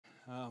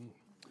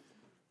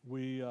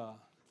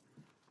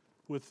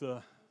With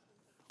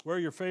wear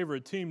your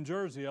favorite team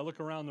jersey, I look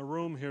around the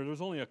room here.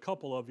 There's only a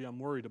couple of you I'm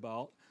worried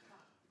about.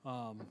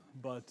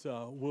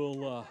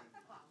 We'll,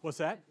 what's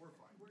that? We're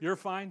fine. You're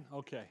fine?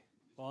 Okay.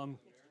 Well,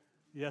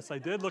 yes, I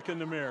did look in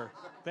the mirror.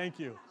 Thank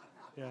you.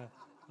 Yeah.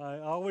 I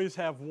always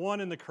have one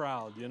in the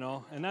crowd, you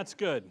know, and that's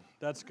good.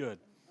 That's good.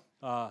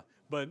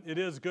 But it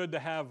is good to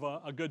have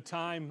a good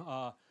time.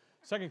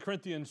 2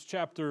 Corinthians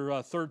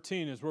chapter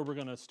 13 is where we're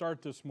going to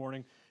start this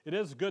morning. It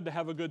is good to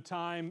have a good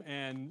time,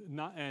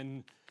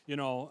 and you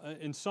know,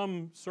 in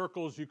some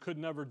circles you could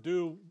never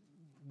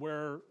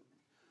wear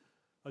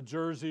a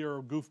jersey or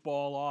a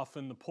goofball off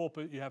in the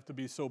pulpit. You have to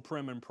be so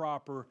prim and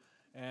proper.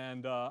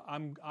 And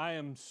I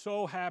am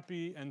so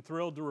happy and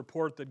thrilled to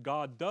report that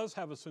God does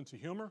have a sense of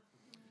humor,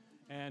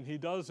 and He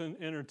does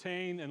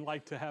entertain and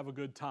like to have a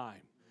good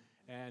time.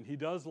 And He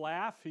does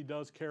laugh, He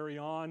does carry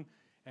on,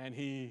 and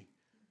He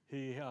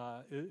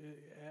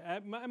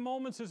at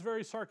moments is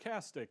very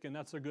sarcastic, and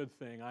that's a good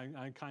thing.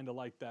 I kind of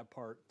like that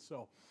part.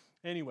 So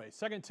anyway,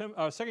 2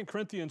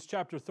 Corinthians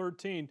chapter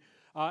 13,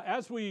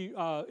 as we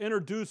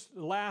introduced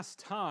last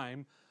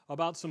time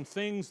about some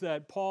things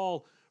that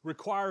Paul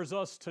requires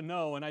us to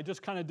know, and I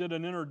just kind of did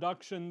an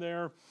introduction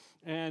there,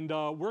 and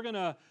we're going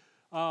to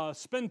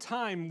spend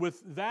time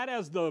with that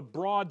as the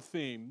broad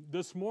theme.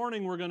 This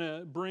morning we're going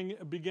to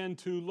begin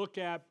to look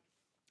at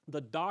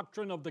the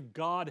doctrine of the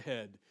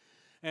Godhead.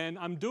 And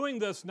I'm doing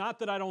this not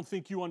that I don't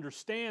think you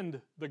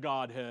understand the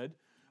Godhead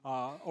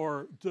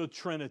or the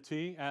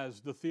Trinity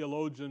as the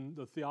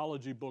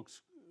theology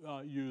books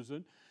use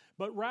it,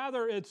 but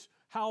rather it's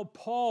how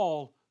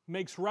Paul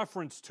makes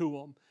reference to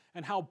them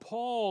and how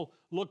Paul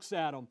looks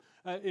at them.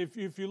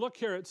 If you look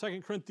here at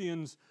 2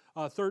 Corinthians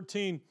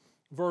 13,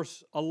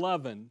 verse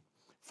 11,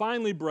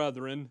 "Finally,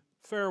 brethren,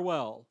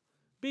 farewell.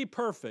 Be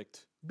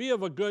perfect, be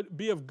of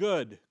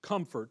good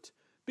comfort,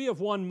 be of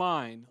one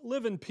mind,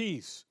 live in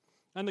peace,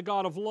 and the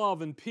God of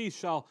love and peace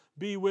shall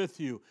be with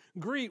you.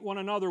 Greet one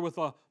another with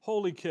a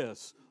holy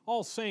kiss.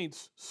 All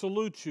saints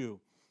salute you.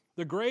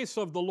 The grace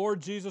of the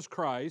Lord Jesus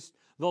Christ,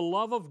 the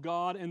love of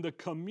God, and the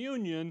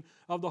communion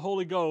of the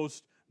Holy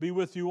Ghost be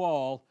with you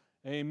all.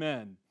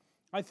 Amen."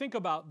 I think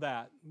about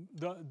that,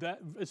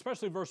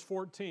 especially verse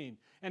 14,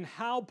 and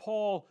how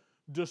Paul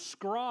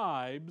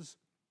describes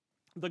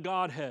the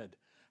Godhead,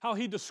 how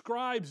he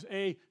describes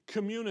a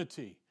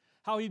community,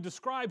 how he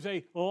describes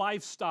a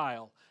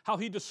lifestyle, how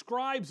he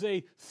describes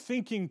a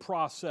thinking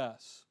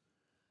process.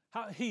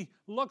 How he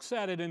looks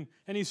at it and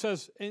he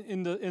says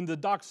in the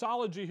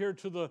doxology here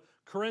to the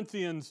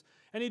Corinthians,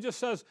 and he just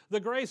says, the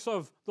grace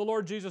of the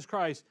Lord Jesus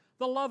Christ,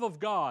 the love of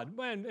God.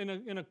 And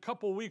in a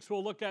couple weeks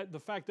we'll look at the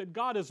fact that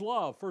God is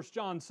love. 1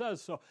 John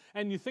says so.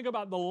 And you think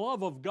about the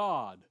love of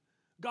God.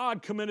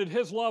 God commended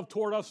His love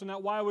toward us, and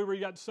that while we were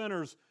yet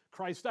sinners,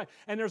 Christ died.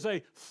 And there's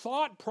a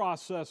thought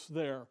process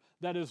there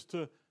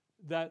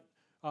that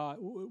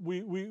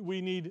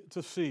we need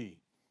to see.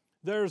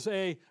 There's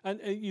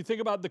you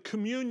think about the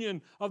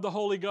communion of the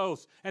Holy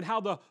Ghost and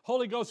how the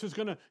Holy Ghost is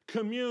going to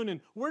commune.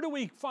 And where do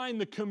we find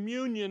the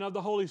communion of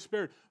the Holy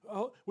Spirit?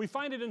 We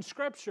find it in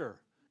Scripture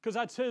because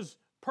that's His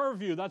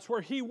purview. That's where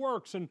He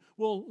works, and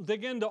we'll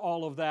dig into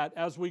all of that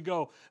as we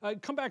go.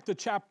 Come back to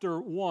chapter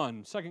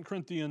 1, 2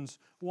 Corinthians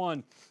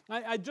 1.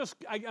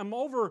 I'm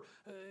over,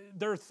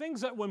 there are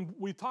things that when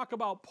we talk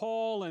about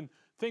Paul and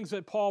things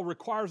that Paul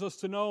requires us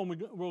to know,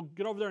 and we'll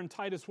get over there in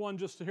Titus 1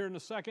 just here in a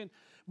second,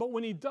 but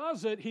when he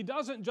does it, he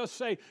doesn't just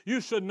say,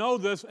 you should know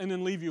this, and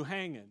then leave you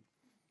hanging.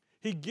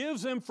 He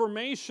gives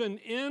information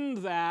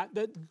in that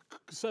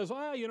says,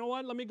 you know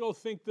what, let me go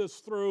think this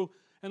through,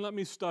 and let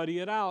me study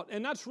it out.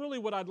 And that's really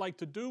what I'd like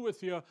to do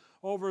with you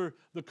over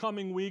the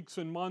coming weeks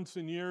and months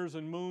and years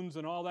and moons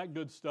and all that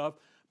good stuff.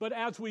 But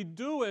as we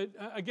do it,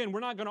 again, we're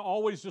not going to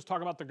always just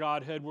talk about the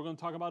Godhead. We're going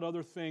to talk about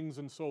other things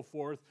and so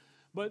forth.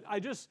 But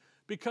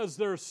because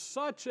there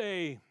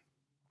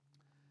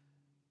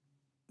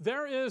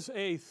is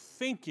a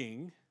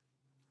thinking,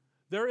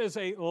 there is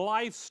a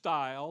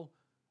lifestyle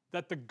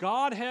that the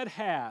Godhead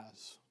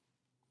has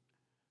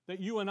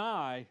that you and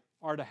I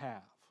are to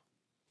have.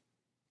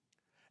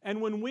 And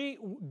when we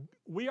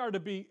are to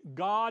be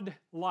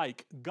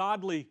God-like,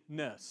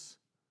 godliness,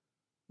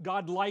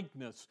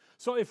 godlikeness.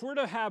 So if we're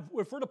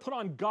to put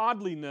on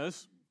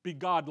godliness, be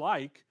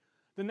God-like,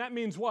 then that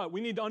means what? We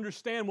need to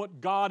understand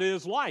what God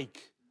is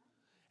like.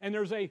 And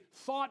there's a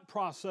thought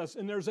process,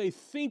 and there's a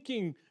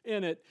thinking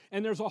in it,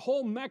 and there's a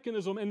whole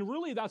mechanism, and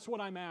really that's what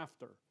I'm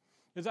after.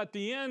 Is at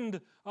the end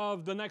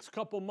of the next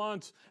couple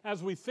months,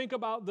 as we think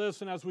about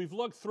this and as we've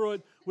looked through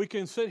it, we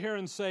can sit here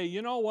and say,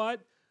 you know what?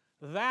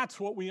 That's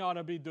what we ought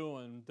to be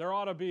doing. There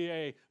ought to be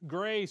a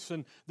grace,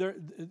 and you're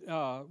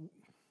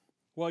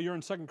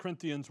in 2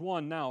 Corinthians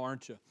 1 now,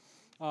 aren't you?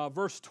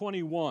 Verse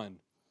 21.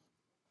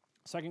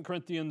 2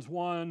 Corinthians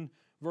 1,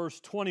 verse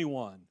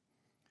 21.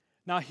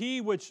 "Now He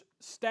which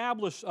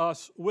established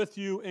us with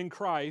you in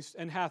Christ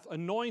and hath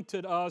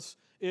anointed us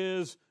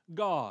is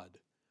God,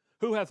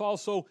 who hath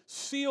also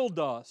sealed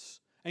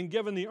us and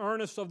given the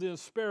earnest of the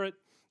Spirit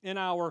in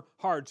our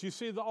hearts." You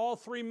see all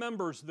three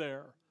members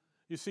there.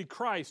 You see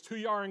Christ, who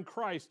you are in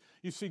Christ.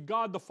 You see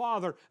God the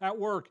Father at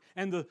work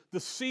and the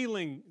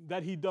sealing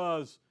that He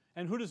does.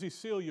 And who does He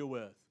seal you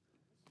with?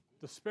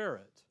 The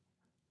Spirit.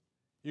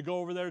 You go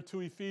over there to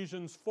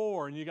Ephesians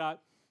 4 and you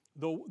got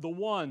the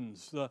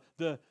ones,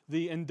 the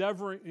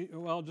endeavoring.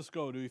 Well, just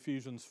go to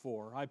Ephesians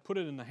 4. I put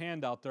it in the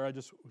handout there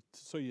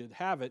so you'd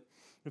have it.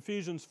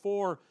 Ephesians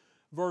 4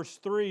 verse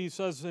 3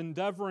 says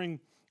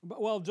endeavoring,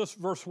 well, just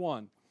verse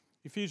 1.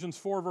 Ephesians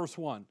 4 verse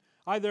 1.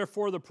 I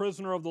therefore, the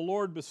prisoner of the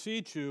Lord,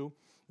 beseech you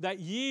that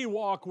ye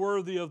walk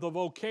worthy of the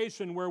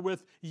vocation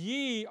wherewith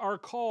ye are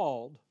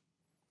called.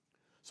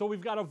 So we've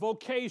got a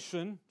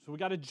vocation, so we've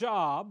got a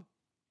job,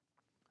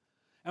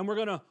 and we're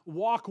going to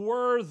walk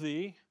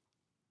worthy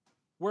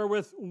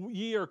wherewith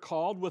ye are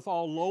called, with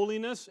all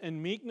lowliness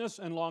and meekness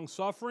and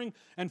longsuffering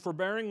and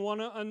forbearing one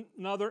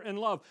another in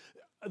love.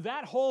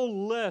 That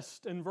whole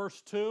list in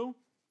verse 2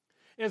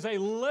 is a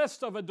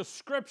list of a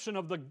description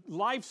of the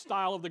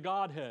lifestyle of the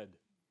Godhead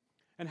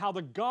and how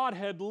the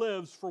Godhead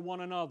lives for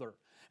one another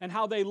and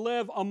how they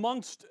live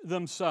amongst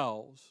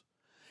themselves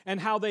and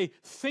how they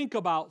think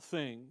about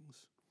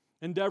things,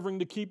 endeavoring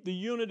to keep the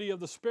unity of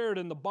the Spirit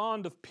in the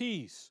bond of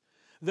peace.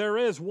 There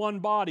is one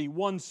body,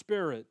 one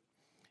Spirit,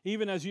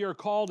 even as ye are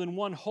called in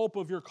one hope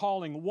of your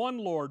calling, one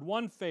Lord,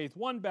 one faith,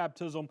 one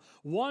baptism,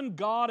 one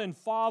God and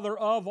Father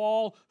of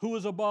all, who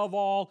is above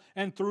all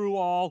and through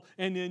all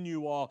and in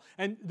you all.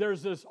 And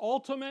there's this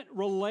ultimate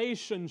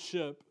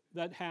relationship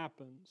that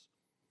happens.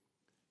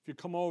 If you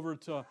come over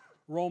to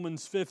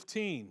Romans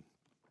 15,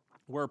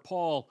 where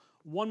Paul,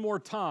 one more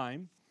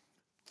time,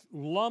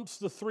 lumps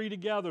the three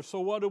together. So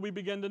what do we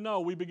begin to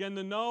know? We begin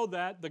to know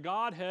that the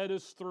Godhead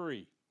is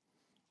three.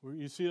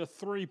 You see the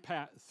three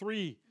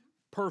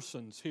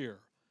persons here.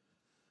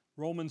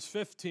 Romans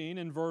 15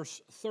 and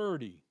verse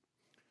 30.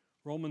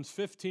 Romans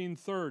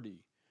 15:30.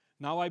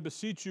 Now I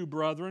beseech you,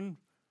 brethren,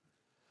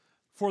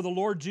 for the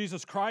Lord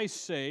Jesus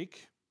Christ's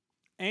sake,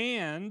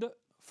 and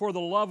for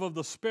the love of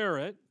the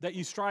Spirit, that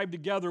ye strive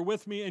together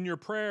with me in your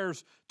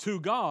prayers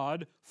to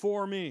God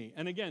for me.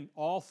 And again,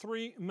 all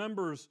three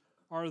members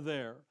are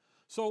there.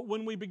 So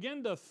when we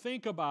begin to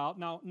think about,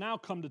 now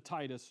come to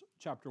Titus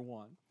chapter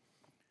 1.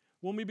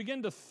 When we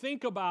begin to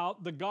think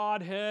about the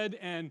Godhead,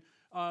 and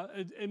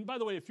by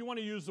the way, if you want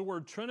to use the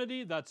word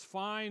Trinity, that's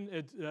fine.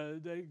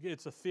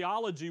 It's a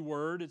theology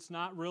word. It's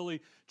not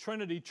really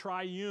Trinity,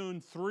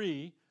 triune,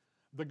 three.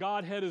 The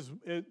Godhead is,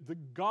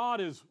 God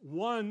is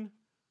one,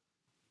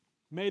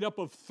 made up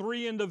of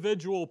three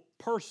individual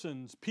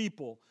persons,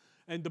 people.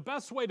 And the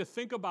best way to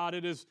think about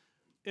it is,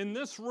 in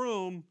this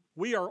room,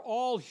 we are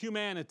all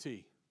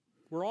humanity.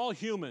 We're all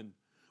human.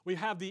 We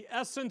have the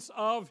essence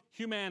of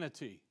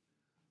humanity.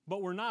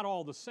 But we're not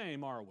all the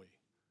same, are we?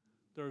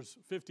 There's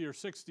 50 or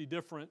 60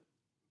 different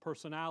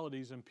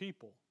personalities and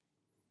people.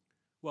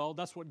 Well,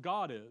 that's what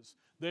God is.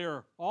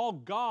 They're all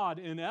God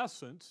in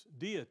essence,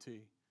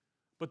 deity,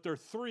 but their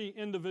three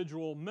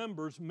individual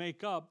members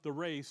make up the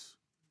race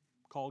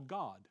called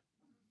God.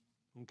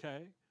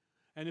 Okay?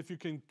 And if you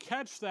can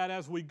catch that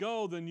as we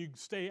go, then you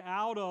stay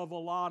out of a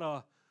lot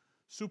of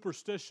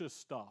superstitious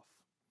stuff.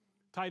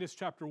 Titus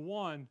chapter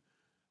 1,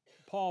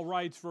 Paul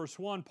writes, verse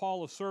 1,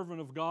 Paul, a servant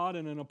of God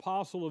and an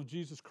apostle of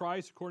Jesus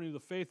Christ, according to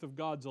the faith of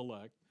God's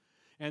elect,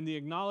 and the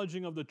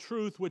acknowledging of the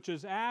truth which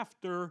is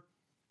after,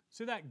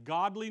 see that,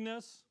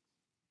 godliness,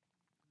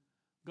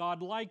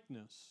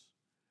 godlikeness,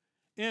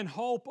 in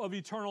hope of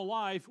eternal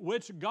life,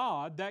 which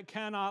God, that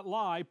cannot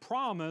lie,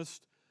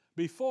 promised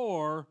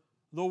before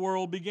the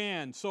world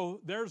began.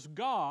 So there's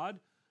God.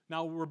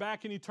 Now we're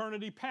back in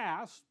eternity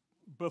past.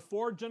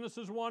 Before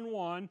Genesis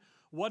 1:1,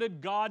 what did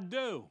God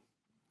do?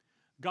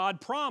 God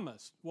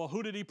promised. Well,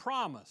 who did He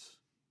promise?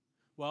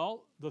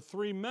 Well, the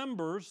three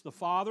members, the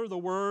Father, the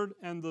Word,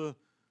 and the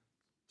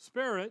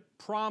Spirit,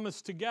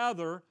 promised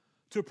together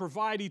to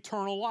provide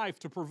eternal life,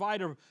 to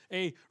provide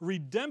a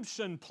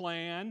redemption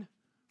plan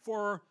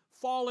for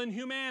fallen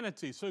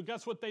humanity. So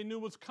guess what they knew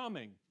was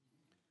coming?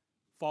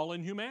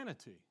 Fallen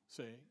humanity,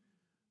 see?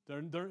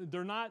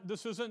 They're not,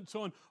 this isn't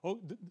so,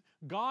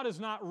 God is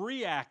not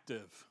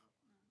reactive,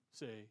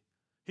 see?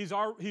 He's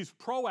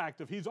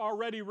proactive. He's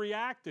already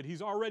reacted.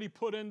 He's already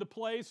put into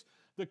place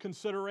the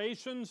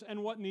considerations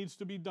and what needs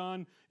to be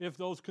done if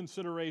those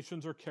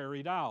considerations are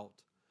carried out.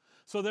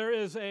 So there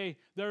is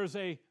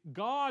a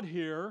God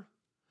here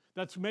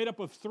that's made up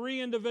of three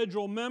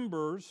individual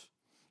members,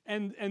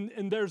 and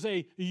there's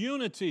a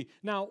unity.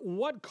 Now,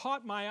 what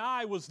caught my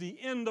eye was the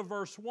end of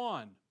verse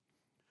 1.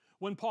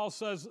 When Paul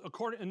says,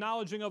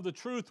 acknowledging of the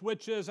truth,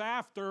 which is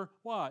after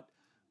what?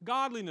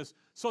 Godliness.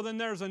 So then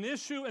there's an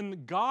issue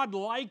in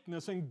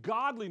godlikeness and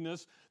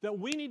godliness that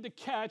we need to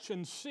catch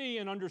and see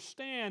and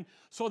understand,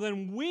 so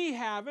then we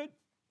have it,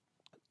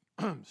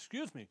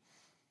 excuse me,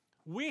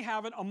 we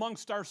have it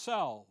amongst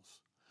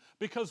ourselves.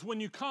 Because when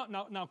you come,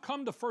 now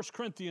come to 1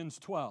 Corinthians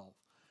 12.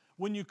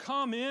 When you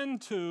come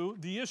into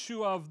the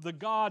issue of the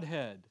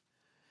Godhead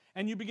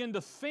and you begin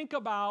to think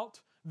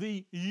about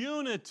the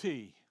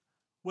unity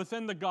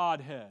within the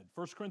Godhead,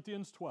 1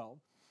 Corinthians 12,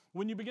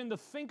 when you begin to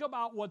think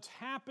about what's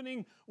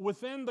happening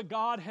within the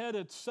Godhead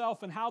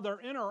itself and how they're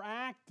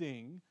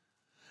interacting,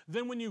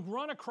 then when you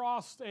run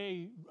across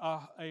a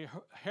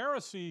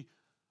heresy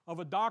of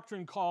a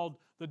doctrine called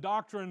the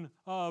doctrine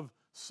of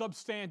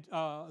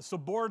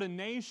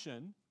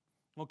subordination,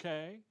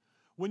 okay?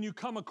 When you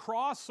come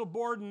across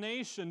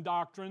subordination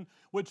doctrine,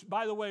 which,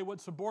 by the way,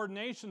 what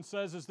subordination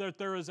says is that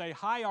there is a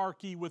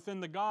hierarchy within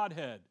the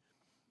Godhead.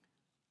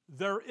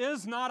 There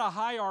is not a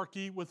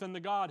hierarchy within the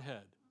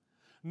Godhead.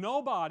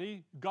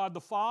 Nobody, God the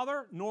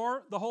Father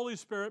nor the Holy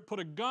Spirit, put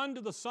a gun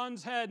to the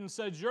Son's head and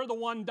says, you're the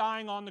one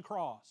dying on the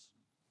cross.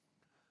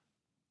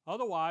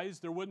 Otherwise,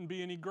 there wouldn't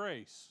be any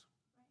grace.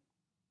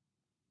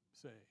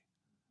 See,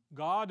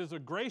 God is a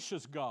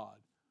gracious God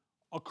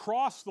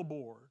across the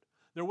board.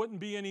 There wouldn't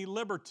be any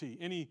liberty,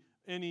 any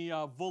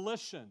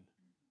volition.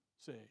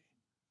 See,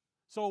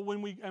 so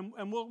when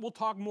we'll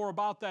talk more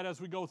about that as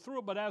we go through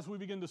it. But as we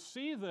begin to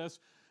see this,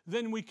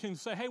 then we can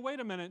say, hey, wait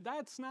a minute,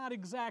 that's not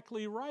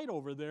exactly right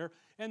over there,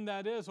 and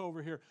that is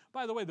over here.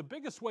 By the way, the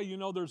biggest way you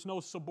know there's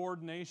no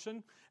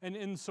subordination, and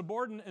in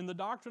the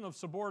doctrine of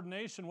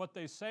subordination, what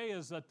they say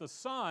is that the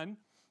Son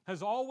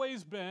has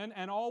always been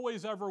and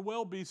always ever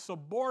will be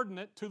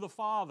subordinate to the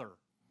Father.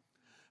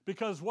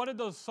 Because what did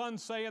the Son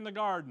say in the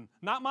garden?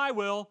 Not my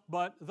will,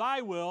 but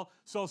thy will.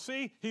 So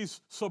see,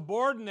 he's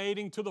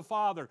subordinating to the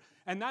Father,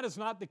 and that is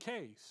not the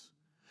case.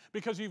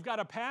 Because you've got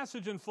a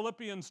passage in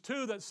Philippians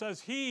 2 that says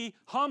he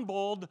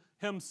humbled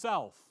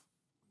himself.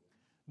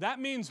 That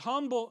means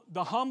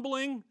the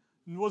humbling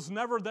was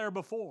never there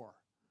before.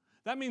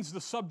 That means the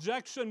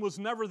subjection was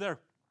never there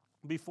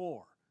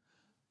before.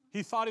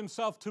 He thought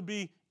himself to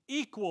be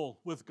equal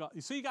with God.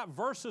 You see, you got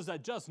verses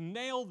that just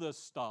nail this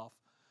stuff.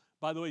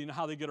 By the way, you know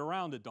how they get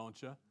around it,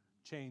 don't you?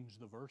 Change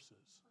the verses.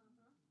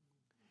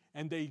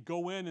 And they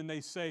go in and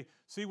they say,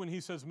 see, when he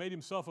says made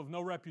himself of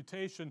no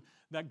reputation,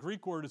 that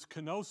Greek word is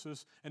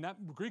kenosis, and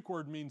that Greek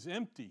word means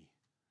empty.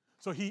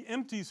 So he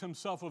empties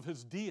himself of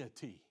his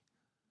deity.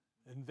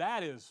 And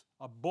that is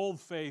a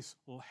bold-faced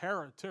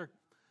heretic.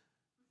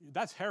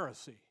 That's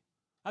heresy.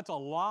 That's a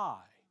lie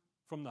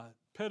from the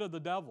pit of the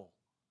devil.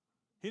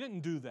 He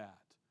didn't do that.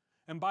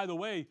 And by the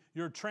way,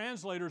 your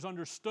translators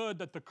understood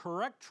that the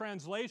correct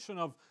translation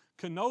of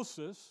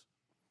kenosis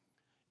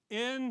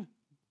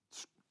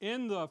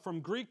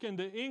from Greek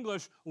into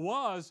English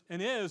was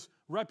and is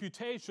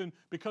reputation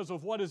because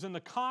of what is in the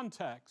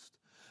context.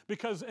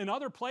 Because in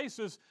other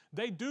places,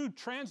 they do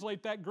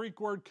translate that Greek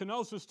word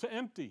kenosis to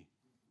empty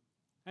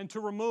and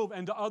to remove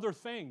and to other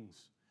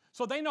things.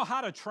 So they know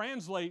how to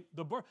translate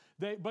the word.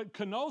 But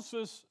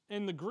kenosis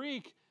in the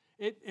Greek,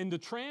 in the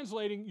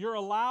translating, you're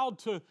allowed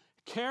to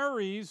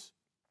carries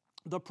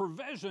the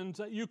provisions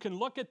that you can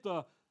look at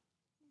the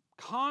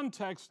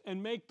context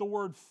and make the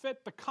word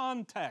fit the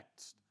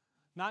context.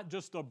 Not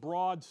just a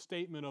broad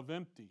statement of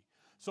empty.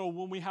 So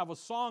when we have a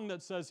song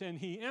that says, and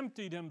he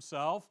emptied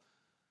himself,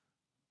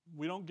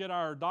 we don't get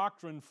our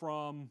doctrine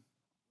from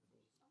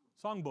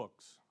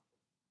songbooks.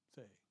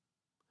 Say.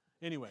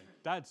 Anyway,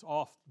 that's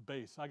off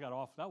base. I got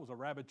off. That was a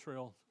rabbit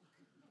trail.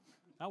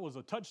 That was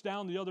a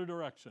touchdown the other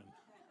direction.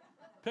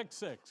 Pick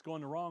six,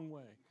 going the wrong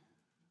way.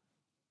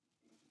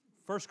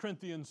 1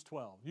 Corinthians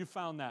 12. You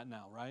found that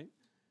now, right?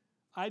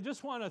 I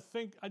just want to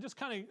think, I just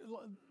kind of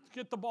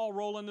get the ball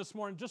rolling this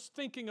morning, just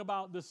thinking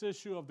about this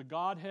issue of the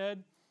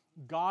Godhead,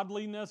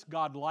 godliness,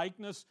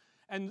 godlikeness,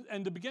 and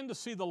to begin to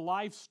see the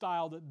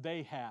lifestyle that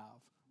they have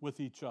with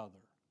each other.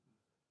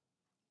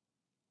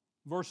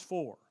 Verse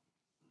 4.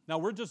 Now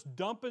we're just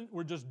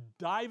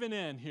diving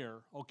in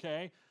here,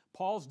 okay?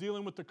 Paul's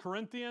dealing with the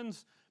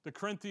Corinthians. The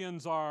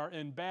Corinthians are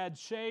in bad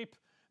shape.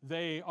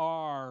 They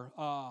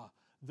are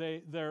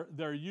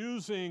they're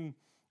using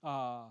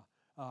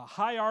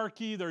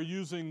hierarchy. They're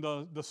using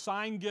the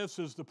sign gifts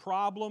as the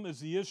problem,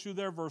 is the issue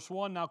there. Verse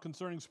 1, now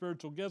concerning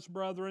spiritual gifts,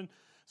 brethren.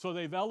 So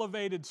they've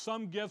elevated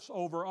some gifts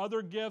over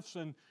other gifts,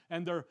 and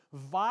they're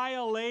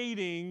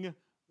violating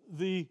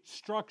the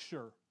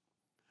structure.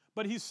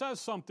 But he says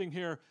something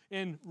here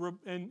in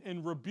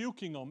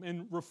rebuking them,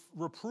 in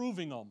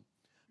reproving them.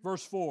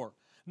 Verse 4,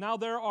 now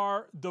there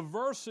are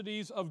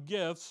diversities of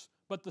gifts,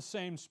 but the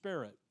same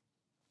Spirit.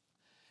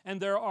 And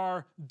there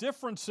are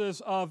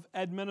differences of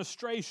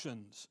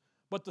administrations,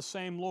 but the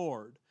same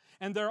Lord.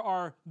 And there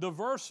are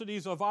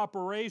diversities of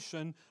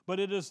operation, but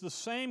it is the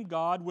same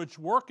God which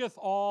worketh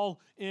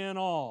all in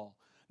all.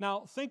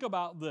 Now, think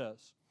about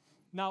this.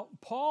 Now,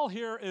 Paul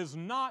here is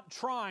not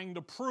trying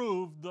to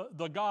prove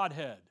the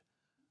Godhead,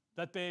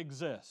 that they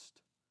exist.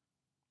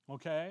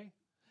 Okay?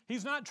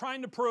 He's not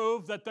trying to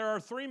prove that there are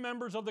three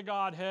members of the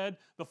Godhead,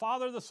 the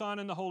Father, the Son,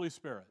 and the Holy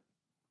Spirit.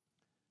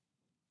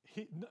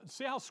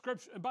 See how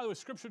Scripture, by the way,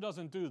 Scripture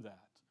doesn't do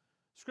that.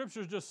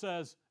 Scripture just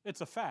says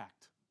it's a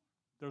fact.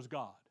 There's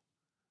God.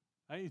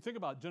 And you think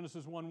about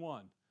Genesis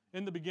 1:1.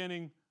 In the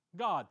beginning,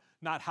 God.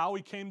 Not how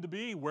he came to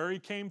be, where he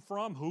came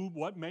from, who,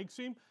 what makes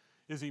him.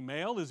 Is he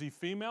male? Is he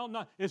female?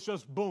 No, it's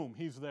just boom,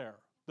 he's there.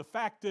 The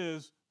fact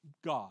is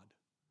God.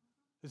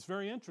 It's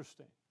very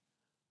interesting.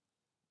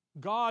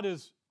 God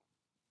is,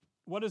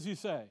 what does he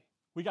say?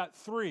 We got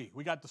three.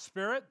 We got the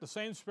Spirit, the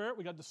same Spirit,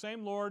 we got the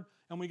same Lord,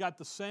 and we got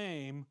the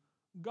same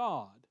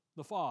God,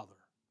 the Father.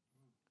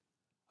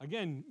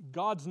 Again,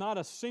 God's not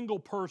a single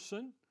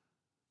person,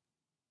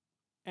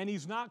 and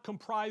He's not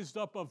comprised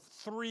up of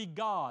three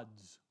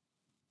gods.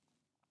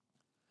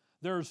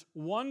 There's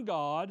one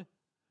God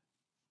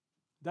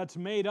that's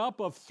made up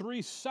of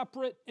three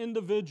separate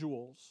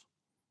individuals.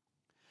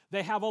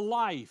 They have a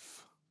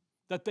life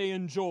that they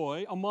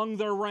enjoy among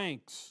their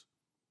ranks.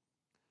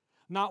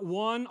 Not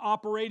one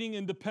operating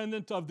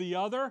independent of the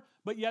other,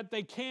 but yet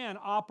they can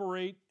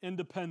operate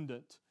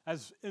independent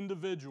as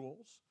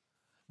individuals.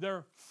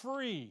 They're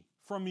free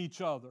from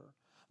each other.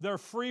 They're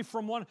free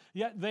from one,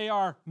 yet they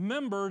are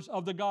members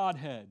of the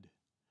Godhead.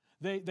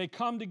 They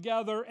come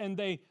together and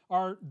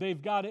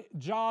they've got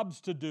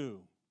jobs to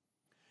do.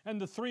 And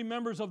the three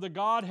members of the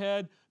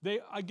Godhead, they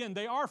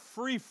are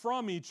free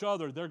from each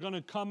other. They're going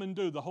to come and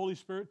do. The Holy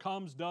Spirit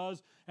comes,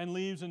 does, and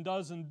leaves and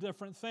does and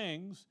different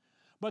things.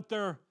 But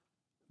they're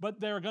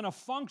going to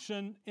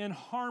function in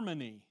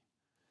harmony.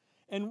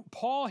 And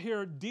Paul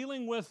here,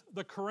 dealing with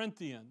the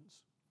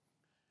Corinthians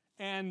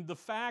and the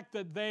fact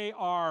that they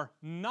are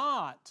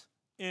not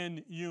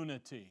in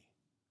unity,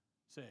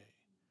 see,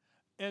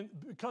 and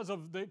because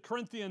of the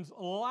Corinthians'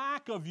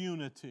 lack of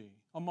unity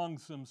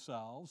amongst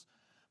themselves,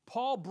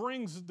 Paul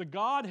brings the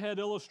Godhead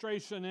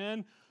illustration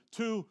in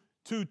to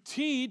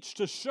teach,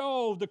 to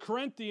show the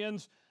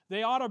Corinthians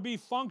they ought to be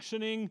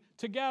functioning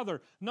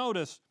together.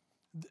 Notice,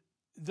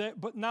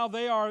 but now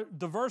they are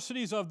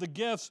diversities of the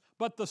gifts,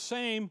 but the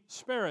same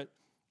Spirit.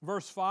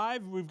 Verse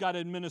 5, we've got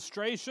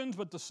administrations,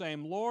 but the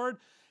same Lord.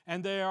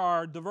 And there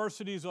are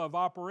diversities of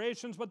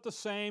operations, but the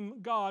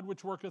same God,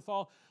 which worketh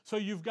all. So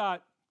you've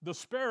got the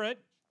Spirit,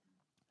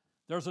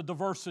 there's a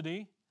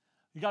diversity.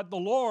 You got the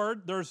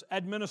Lord, there's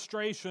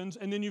administrations,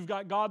 and then you've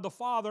got God the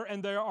Father,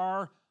 and there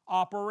are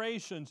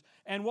operations.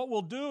 And what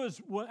we'll do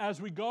is, as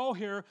we go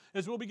here,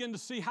 is we'll begin to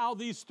see how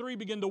these three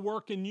begin to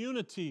work in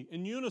unity,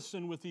 in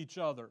unison with each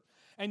other.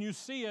 And you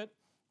see it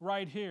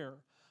right here.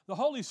 The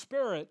Holy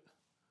Spirit,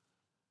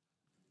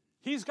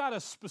 He's got a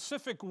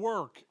specific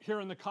work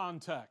here in the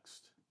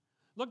context.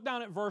 Look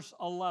down at verse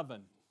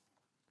 11.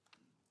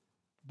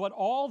 But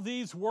all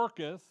these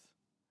worketh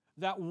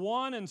that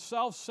one and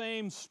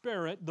selfsame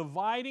Spirit,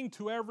 dividing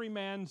to every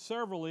man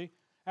severally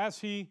as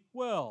He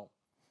will.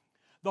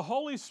 The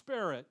Holy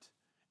Spirit,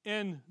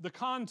 in the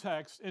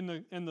context, in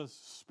the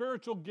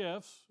spiritual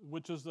gifts,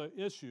 which is the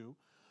issue,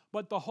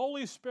 but the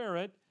Holy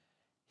Spirit,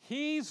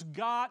 He's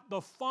got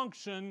the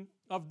function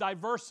of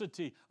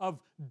diversity, of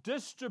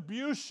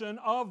distribution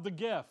of the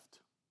gift.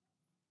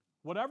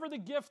 Whatever the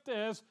gift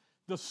is,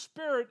 the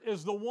Spirit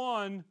is the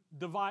one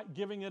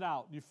giving it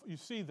out. You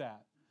see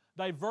that.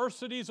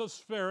 Diversities of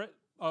spirit,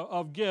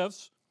 of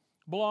gifts,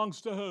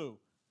 belongs to who?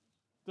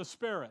 The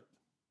Spirit.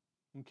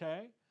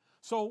 Okay?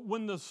 So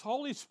when the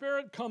Holy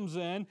Spirit comes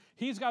in,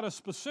 He's got a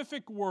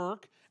specific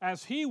work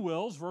as He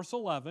wills, verse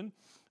 11.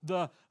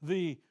 The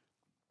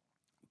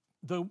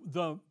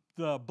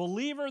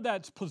believer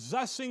that's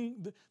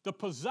possessing, the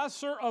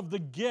possessor of the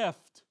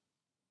gift,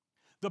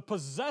 the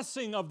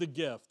possessing of the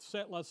gift,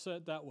 let's say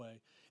it that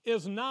way,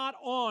 is not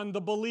on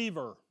the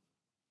believer.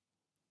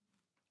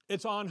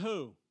 It's on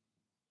who?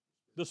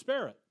 The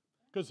Spirit.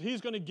 Because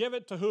He's going to give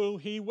it to who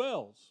He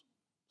wills.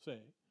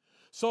 See?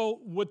 So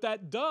what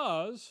that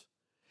does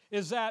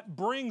is that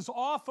brings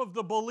off of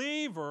the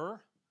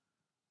believer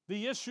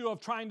the issue of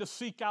trying to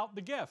seek out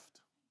the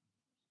gift.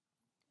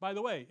 By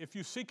the way, if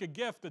you seek a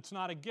gift, it's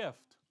not a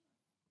gift.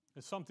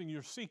 It's something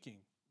you're seeking.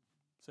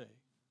 See?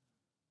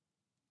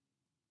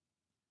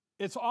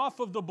 It's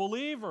off of the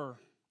believer.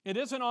 It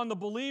isn't on the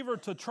believer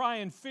to try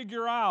and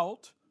figure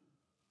out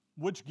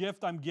which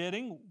gift I'm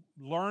getting,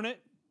 learn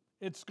it.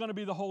 It's going to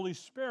be the Holy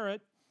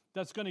Spirit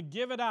that's going to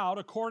give it out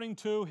according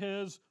to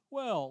His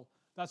will.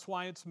 That's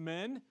why it's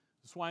men.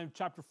 That's why in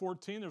chapter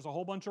 14 there's a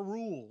whole bunch of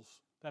rules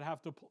that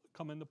have to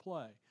come into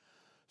play.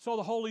 So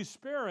the Holy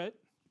Spirit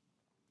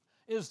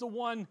is the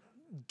one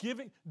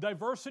giving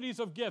diversities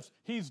of gifts.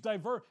 He's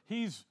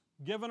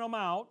given them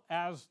out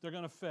as they're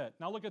going to fit.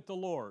 Now look at the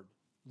Lord,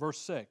 verse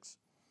 6.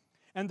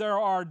 And there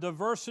are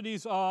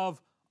diversities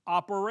of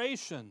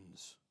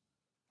operations.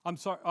 I'm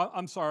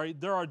sorry,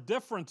 there are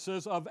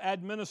differences of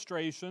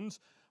administrations,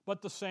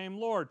 but the same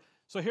Lord.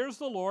 So here's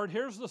the Lord,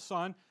 here's the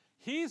Son.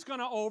 He's going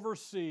to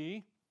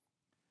oversee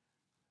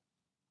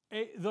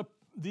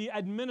the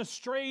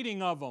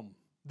administrating of them,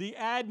 the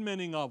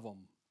adminning of them,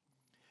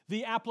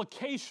 the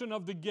application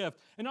of the gift.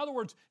 In other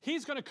words,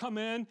 He's going to come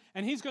in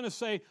and He's going to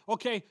say,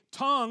 okay,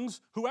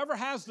 tongues, whoever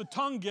has the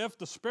tongue gift,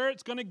 the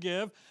Spirit's going to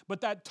give,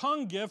 but that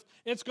tongue gift,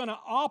 it's going to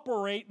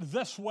operate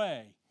this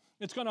way.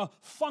 It's going to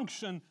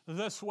function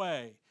this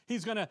way.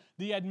 He's going to,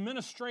 the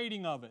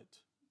administrating of it.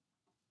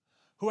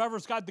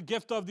 Whoever's got the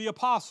gift of the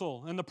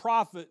apostle and the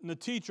prophet and the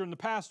teacher and the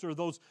pastor,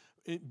 those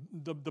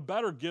the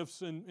better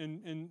gifts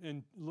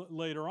in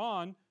later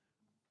on,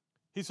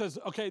 he says,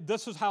 okay,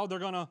 this is how they're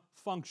going to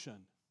function.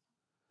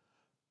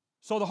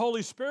 So the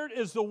Holy Spirit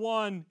is the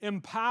one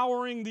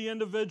empowering the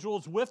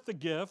individuals with the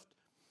gift.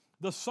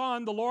 The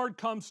Son, the Lord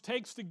comes,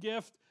 takes the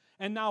gift,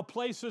 and now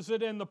places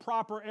it in the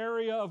proper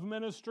area of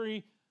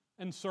ministry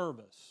and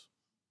service.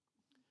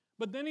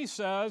 But then He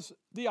says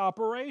the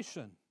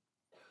operation.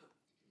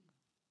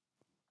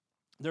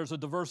 There's a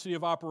diversity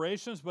of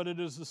operations, but it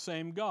is the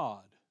same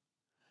God.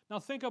 Now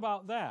think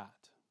about that.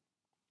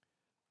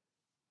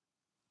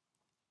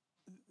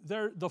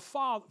 The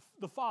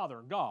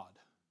Father, God.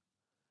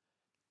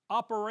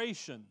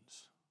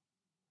 Operations.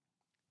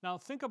 Now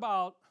think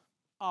about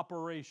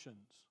operations.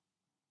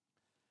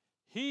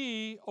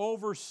 He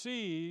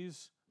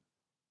oversees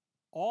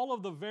all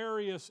of the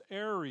various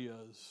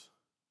areas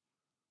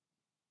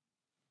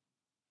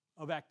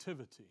of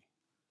activity.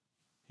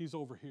 He's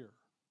over here.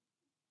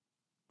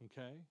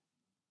 Okay?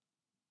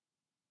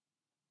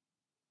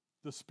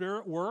 The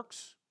Spirit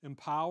works,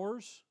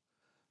 empowers.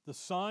 The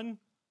Son,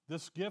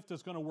 this gift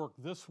is going to work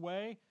this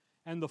way.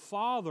 And the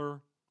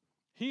Father,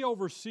 He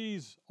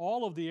oversees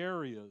all of the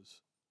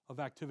areas of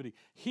activity.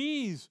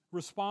 He's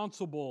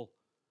responsible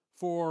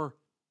for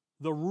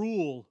the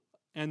rule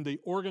and the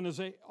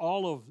organization,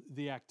 all of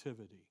the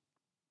activity.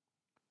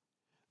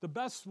 The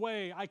best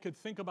way I could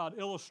think about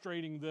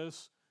illustrating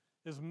this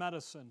is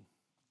medicine.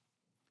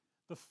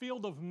 The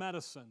field of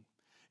medicine.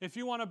 If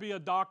you want to be a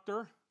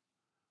doctor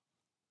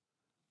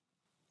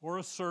or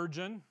a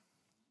surgeon,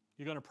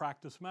 you're going to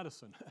practice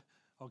medicine,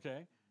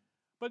 okay?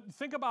 But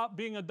think about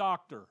being a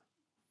doctor.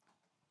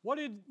 What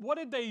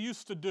did they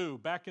used to do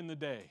back in the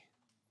day?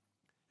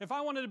 If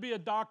I wanted to be a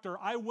doctor,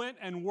 I went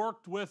and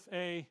worked with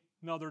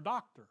another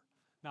doctor.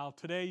 Now,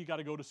 today you got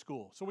to go to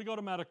school. So we go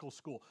to medical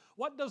school.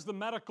 What does the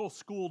medical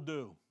school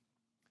do?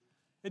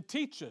 It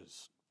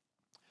teaches.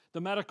 The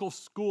medical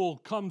school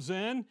comes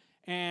in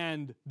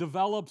and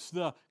develops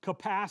the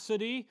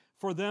capacity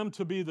for them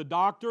to be the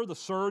doctor, the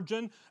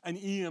surgeon, an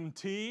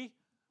EMT.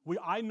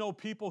 I know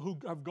people who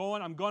have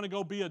I'm going to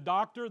go be a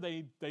doctor.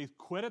 They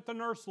quit at the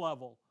nurse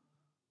level.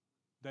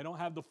 They don't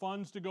have the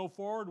funds to go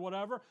forward,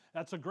 whatever.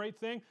 That's a great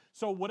thing.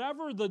 So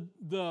whatever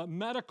the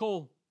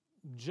medical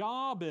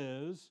job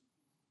is,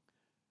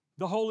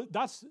 the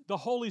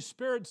Holy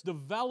Spirit's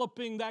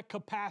developing that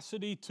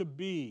capacity to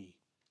be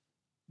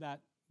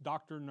that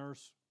doctor,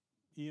 nurse,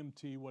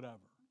 EMT, whatever.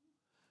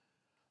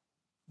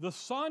 The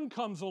Son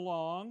comes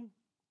along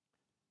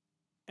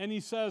and He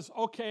says,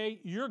 okay,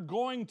 you're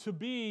going to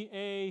be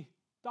a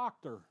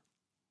doctor.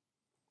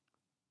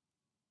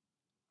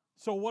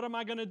 So what am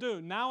I going to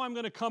do? Now I'm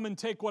going to come and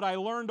take what I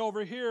learned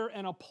over here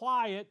and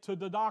apply it to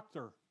the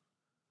doctor.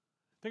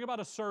 Think about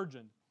a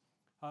surgeon.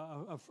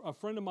 A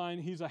friend of mine,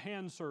 he's a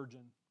hand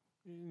surgeon.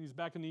 He's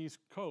back in the East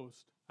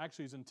Coast.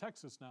 Actually, he's in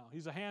Texas now.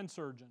 He's a hand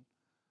surgeon.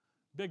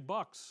 Big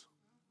bucks.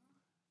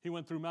 He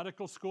went through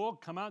medical school,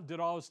 come out, did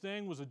all his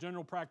thing, was a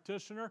general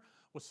practitioner,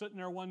 was sitting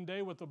there one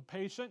day with a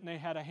patient, and they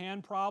had a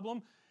hand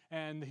problem,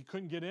 and he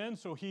couldn't get in,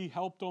 so he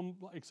helped them,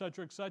 et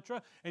cetera, et cetera.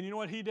 And you know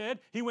what he did?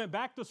 He went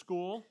back to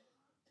school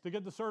to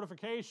get the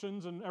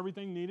certifications and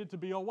everything needed to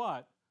be a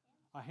what?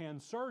 A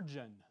hand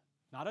surgeon.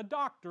 Not a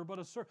doctor, but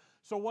a surgeon.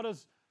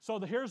 So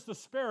here's the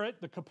Spirit,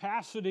 the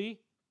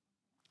capacity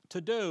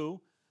to do,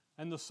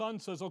 and the Son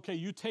says, okay,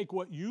 you take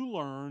what you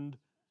learned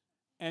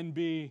and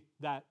be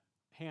that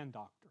hand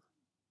doctor.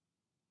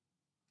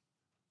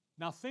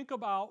 Now think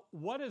about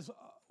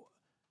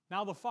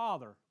now the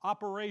Father,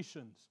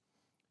 operations.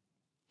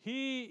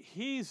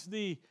 He's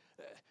the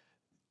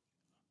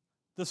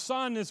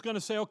Son is going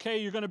to say, okay,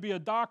 you're going to be a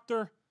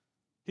doctor.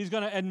 He's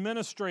going to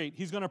administrate.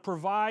 He's going to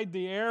provide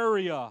the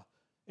area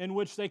in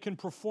which they can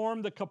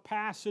perform the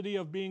capacity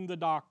of being the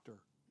doctor.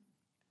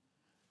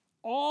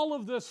 All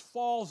of this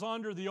falls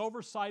under the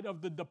oversight of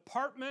the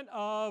Department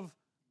of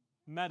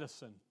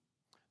Medicine,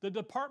 the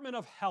Department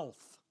of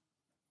Health.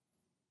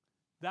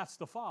 That's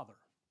the Father.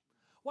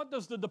 What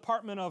does the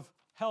Department of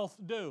Health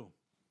do?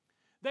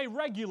 They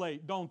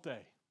regulate, don't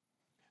they?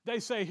 They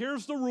say,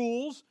 here's the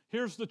rules,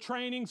 here's the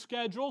training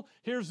schedule,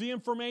 here's the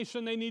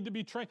information they need to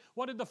be trained.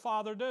 What did the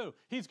Father do?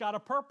 He's got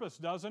a purpose,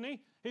 doesn't He?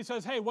 He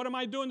says, hey, what am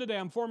I doing today?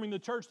 I'm forming the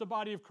church, the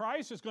body of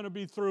Christ. It's going to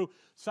be through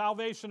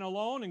salvation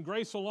alone and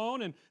grace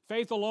alone and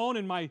faith alone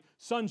and my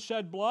Son's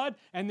shed blood.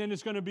 And then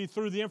it's going to be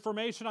through the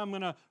information I'm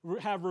going to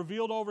have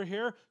revealed over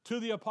here to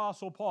the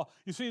Apostle Paul.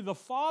 You see, the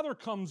Father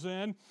comes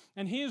in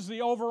and He is the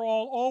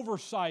overall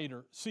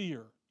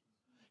seer.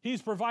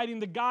 He's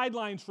providing the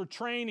guidelines for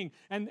training,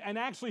 and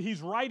actually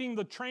He's writing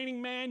the training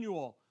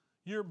manual.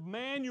 Your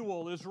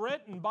manual is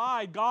written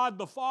by God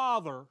the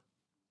Father,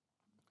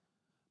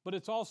 but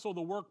it's also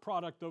the work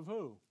product of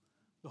who?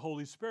 The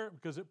Holy Spirit,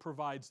 because it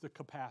provides the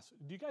capacity.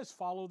 Do you guys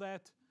follow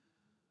that?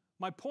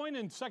 My point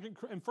in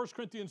 1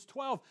 Corinthians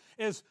 12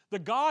 is the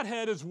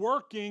Godhead is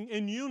working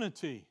in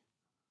unity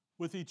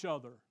with each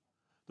other.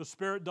 The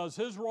Spirit does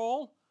His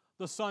role,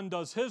 the Son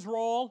does His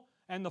role,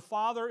 and the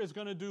Father is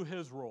going to do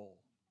His role.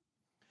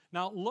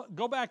 Now,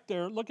 go back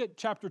there, look at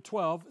chapter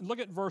 12, and look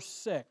at verse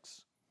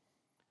 6.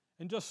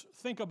 And just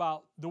think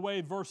about the way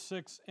verse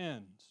 6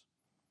 ends.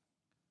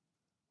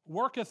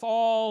 Worketh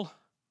all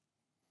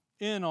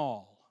in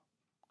all.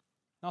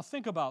 Now,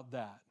 think about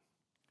that.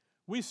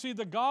 We see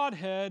the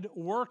Godhead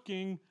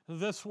working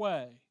this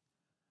way.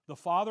 The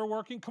Father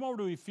working. Come over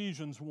to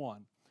Ephesians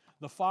 1.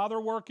 the Father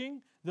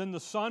working, then the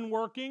Son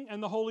working,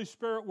 and the Holy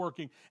Spirit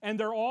working. And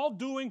they're all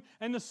doing,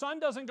 and the Son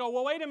doesn't go,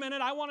 well, wait a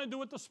minute, I want to do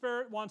what the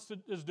Spirit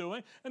is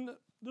doing. And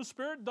the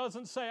Spirit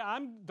doesn't say,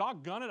 I'm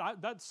doggone it,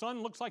 that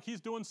Son looks like he's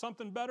doing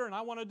something better, and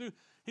I want to do,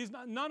 he's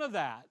not, none of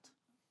that.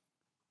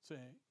 See,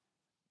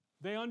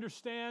 they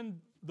understand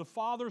the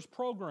Father's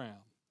program.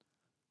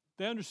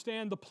 They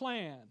understand the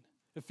plan.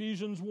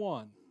 Ephesians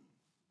 1.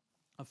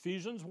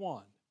 Ephesians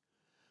 1.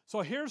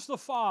 So here's the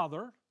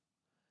Father,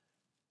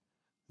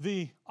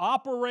 the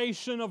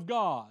operation of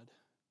God.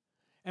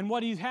 And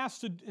what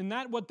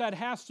that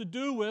has to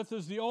do with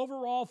is the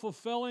overall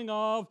fulfilling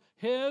of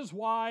His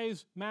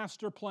wise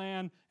master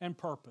plan and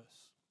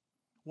purpose.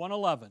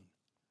 1:11.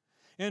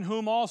 In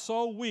whom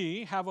also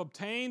we have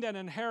obtained an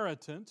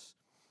inheritance,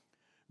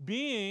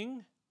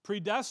 being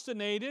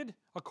predestinated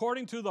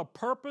according to the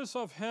purpose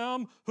of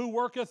Him who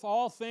worketh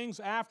all things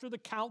after the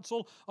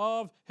counsel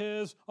of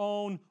His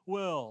own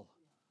will.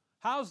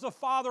 How's the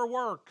Father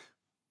work?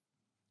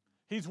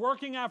 He's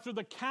working after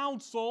the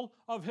counsel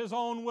of His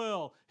own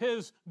will,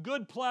 His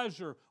good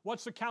pleasure.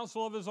 What's the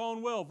counsel of His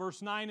own will?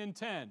 Verse 9 and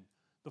 10.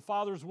 The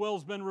Father's will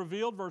has been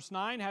revealed. Verse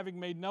 9, having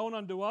made known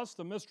unto us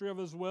the mystery of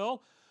His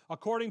will,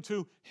 according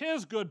to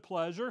His good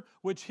pleasure,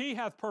 which He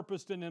hath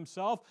purposed in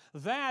Himself,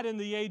 that in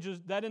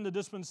the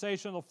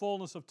dispensation of the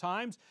fullness of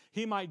times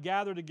He might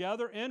gather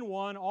together in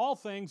one all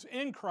things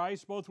in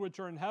Christ, both which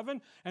are in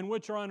heaven and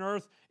which are on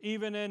earth,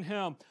 even in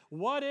Him.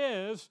 What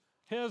is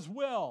His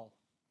will?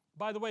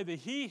 By the way, the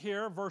He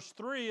here, verse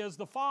 3, is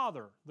the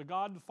Father, the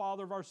God, the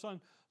Father of our Son,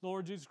 the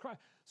Lord Jesus Christ.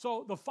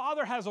 So the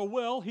Father has a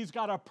will, He's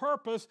got a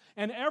purpose,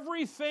 and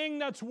everything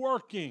that's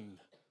working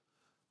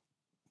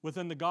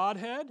within the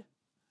Godhead,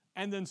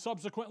 and then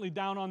subsequently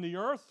down on the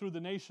earth through the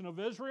nation of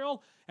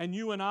Israel, and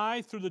you and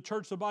I through the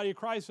church, the body of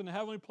Christ in the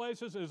heavenly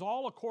places, is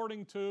all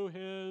according to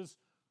His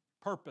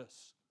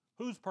purpose.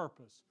 Whose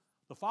purpose?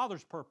 The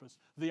Father's purpose.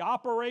 The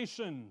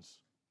operations.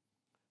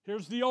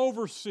 Here's the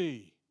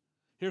oversee.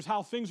 Here's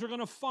how things are going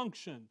to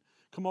function.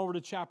 Come over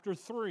to chapter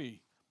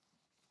 3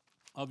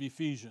 of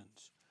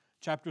Ephesians.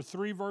 Chapter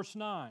 3, verse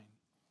 9.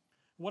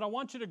 What I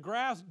want you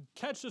to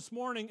catch this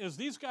morning is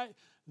these guys,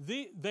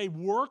 they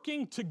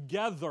working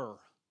together.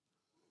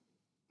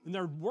 And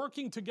they're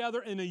working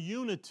together in a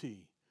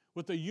unity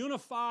with a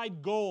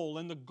unified goal.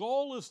 And the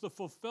goal is the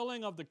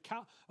fulfilling of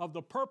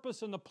the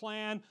purpose and the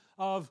plan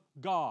of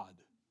God.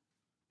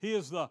 He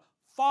is the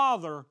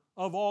Father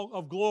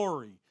of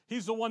glory.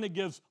 He's the one that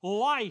gives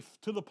life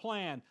to the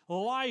plan,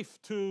 life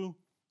to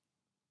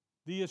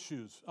the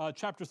issues.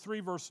 Chapter 3,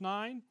 verse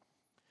 9.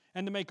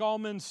 And to make all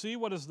men see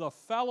what is the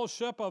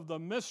fellowship of the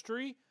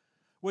mystery,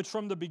 which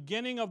from the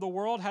beginning of the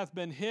world hath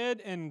been hid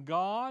in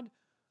God,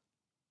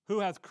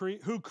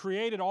 who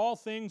created all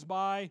things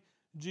by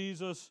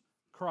Jesus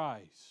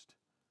Christ.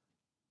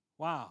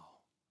 Wow.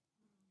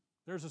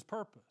 There's His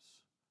purpose.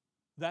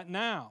 That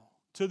now,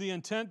 to the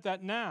intent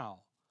that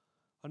now,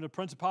 under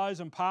principalities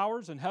and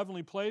powers in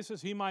heavenly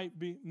places, He might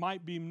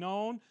be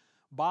known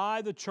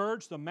by the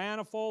church, the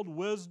manifold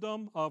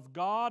wisdom of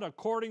God,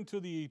 according to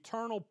the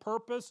eternal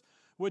purpose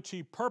which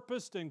He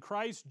purposed in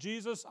Christ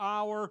Jesus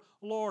our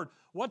Lord.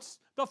 What's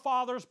the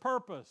Father's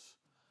purpose?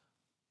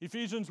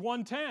 Ephesians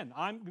 1:10.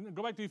 I'm going to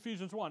go back to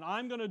Ephesians 1.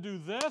 I'm going to do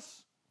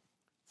this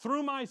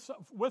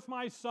with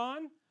my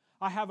Son.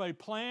 I have a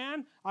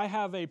plan. I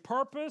have a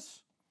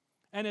purpose.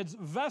 And it's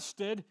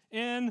vested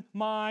in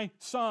my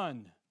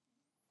Son.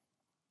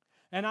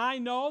 And I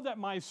know that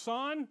my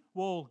Son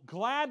will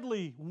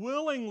gladly,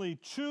 willingly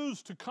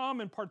choose to come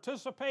and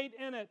participate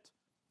in it.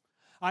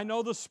 I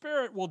know the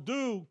Spirit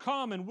will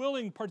come and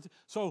willing.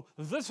 So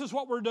this is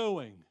what we're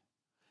doing.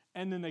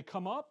 And then they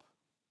come up,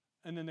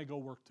 and then they go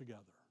work together.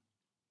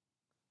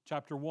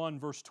 Chapter 1,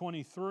 verse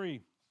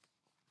 23.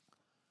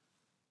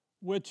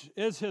 Which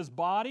is His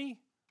body,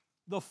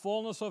 the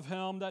fullness of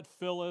Him that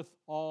filleth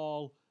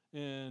all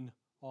in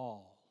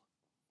all.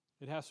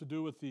 It has to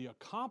do with the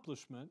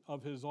accomplishment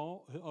of His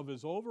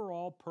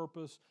overall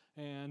purpose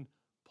and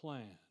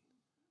plan.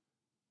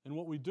 And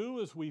what we do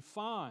is we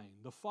find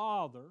the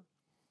Father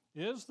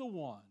is the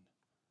one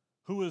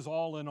who is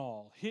all in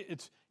all.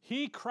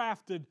 He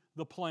crafted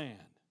the plan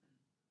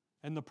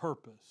and the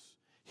purpose.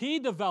 He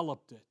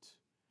developed it.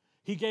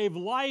 He gave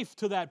life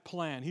to that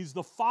plan. He's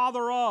the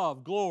Father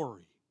of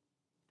glory.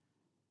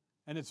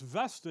 And it's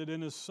vested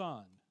in His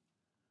Son.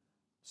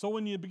 So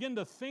when you begin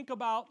to think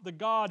about the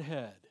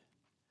Godhead,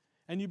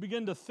 and you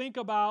begin to think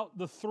about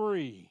the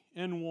three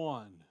in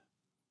one,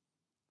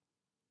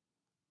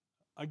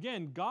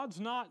 again, God's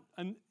not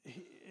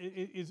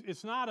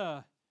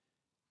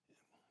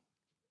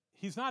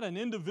He's not an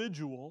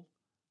individual.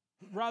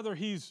 Rather,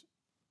 He's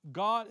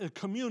God, a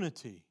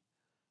community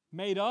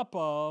made up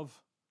of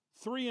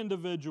three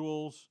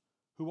individuals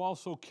who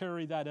also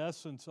carry that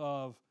essence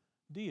of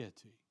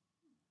deity.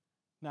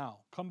 Now,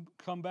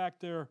 come back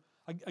there.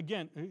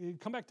 Again,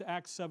 come back to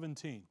Acts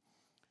 17.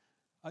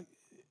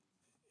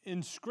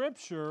 In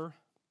Scripture,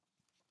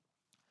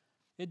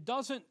 it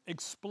doesn't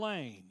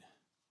explain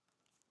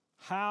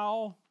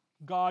how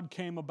God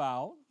came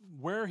about,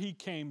 where He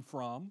came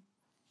from.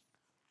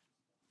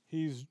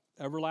 He's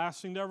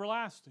everlasting to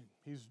everlasting.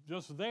 He's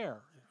just there.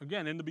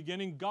 Again, in the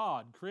beginning,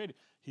 God created.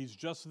 He's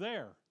just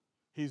there.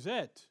 He's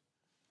it.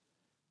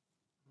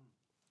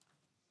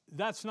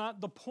 That's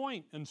not the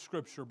point in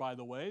Scripture, by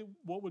the way.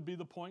 What would be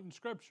the point in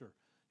Scripture?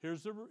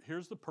 Here's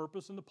the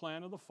purpose and the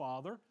plan of the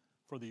Father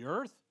for the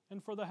earth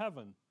and for the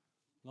heaven.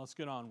 Let's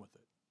get on with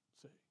it.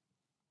 See.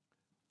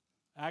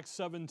 Acts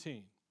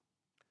 17.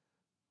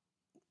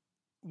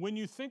 When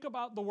you think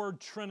about the word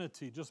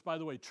Trinity, just by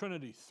the way,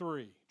 Trinity,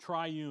 three,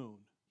 triune,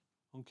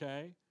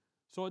 okay?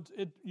 So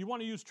you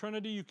want to use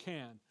Trinity, you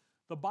can.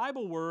 The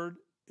Bible word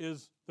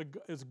is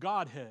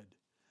Godhead.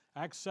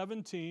 Acts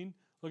 17,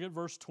 look at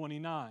verse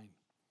 29.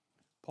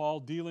 Paul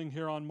dealing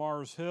here on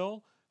Mars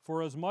Hill,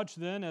 for as much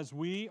then as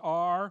we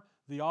are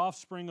the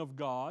offspring of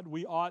God,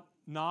 we ought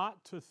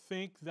not to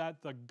think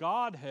that the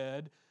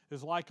Godhead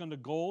is like unto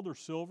gold or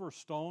silver or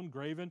stone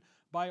graven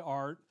by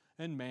art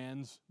and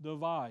man's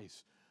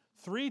device.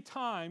 3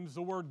 times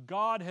the word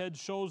Godhead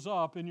shows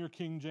up in your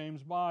King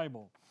James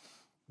Bible.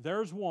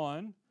 There's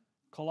one,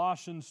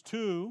 Colossians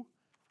 2,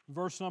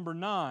 verse number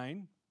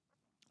 9.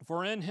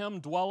 For in him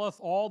dwelleth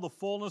all the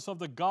fullness of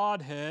the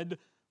Godhead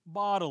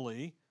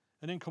bodily.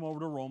 And then come over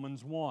to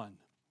Romans 1.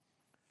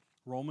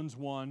 Romans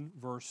 1,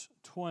 verse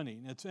 20.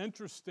 And it's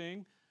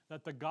interesting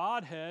that the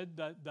Godhead,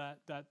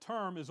 that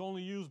term, is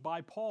only used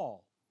by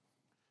Paul.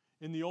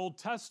 In the Old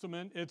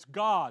Testament, it's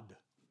God.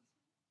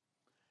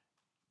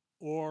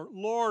 Or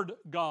Lord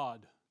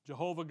God.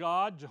 Jehovah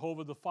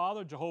the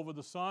Father, Jehovah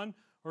the Son,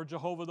 or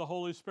Jehovah the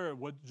Holy Spirit.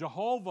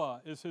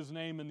 Jehovah is his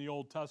name in the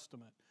Old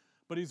Testament.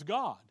 But he's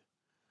God.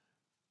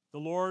 The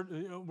Lord,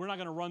 we're not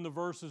going to run the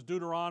verses,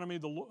 Deuteronomy,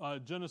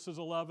 Genesis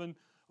 11.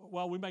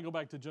 Well, we may go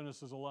back to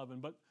Genesis 11,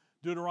 but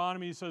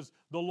Deuteronomy says,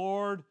 the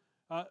Lord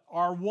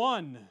are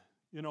one.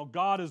 You know,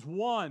 God is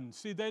one.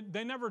 See,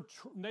 they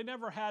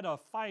never had a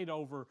fight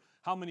over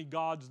how many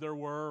gods there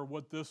were or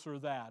what this or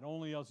that.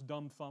 Only us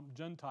dumb-thumb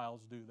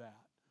Gentiles do that.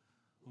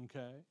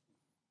 Okay?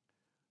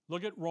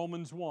 Look at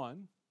Romans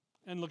 1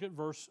 and look at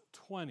verse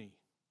 20.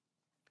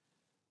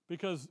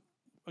 Because,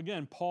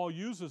 again, Paul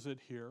uses it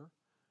here,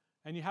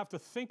 and you have to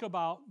think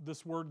about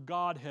this word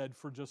Godhead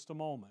for just a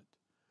moment.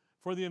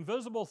 For the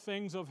invisible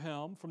things of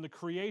him from the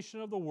creation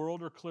of the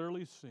world are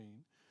clearly seen,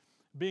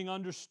 being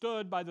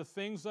understood by the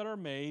things that are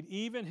made,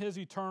 even his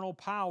eternal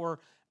power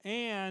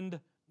and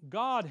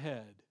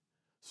Godhead,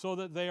 so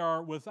that they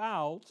are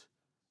without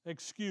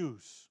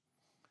excuse.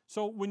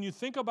 So when you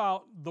think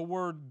about the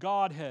word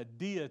Godhead,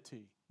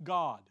 deity,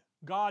 God,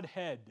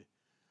 Godhead,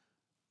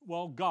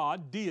 well,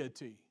 God,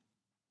 deity,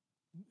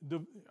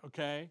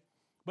 okay?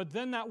 But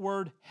then that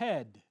word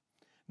head.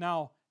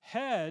 Now,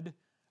 head,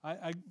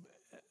 I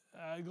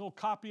go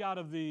copy out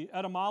of the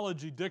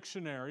etymology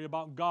dictionary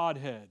about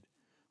Godhead.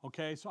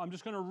 Okay, so I'm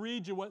just going to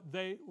read you what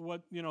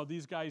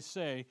these guys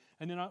say,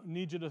 and then I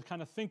need you to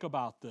kind of think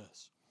about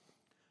this.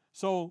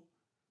 So,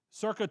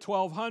 circa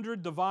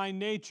 1200, divine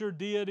nature,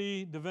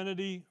 deity,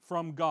 divinity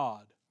from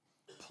God,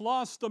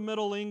 plus the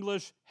Middle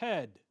English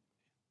head,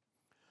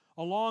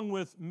 along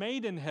with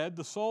maidenhead,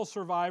 the sole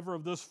survivor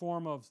of this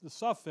form of the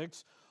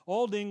suffix.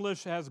 Old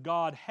English has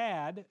God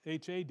had,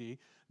 H-A-D,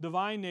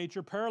 divine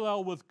nature,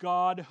 parallel with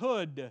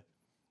Godhood.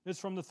 It's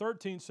from the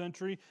 13th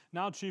century,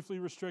 now chiefly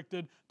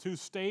restricted to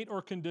state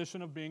or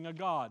condition of being a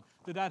god.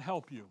 Did that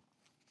help you?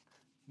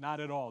 Not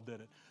at all, did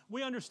it?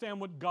 We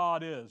understand what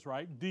God is,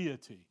 right?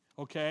 Deity,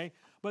 okay?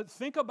 But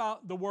think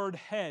about the word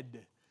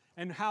head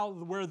and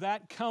where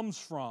that comes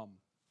from.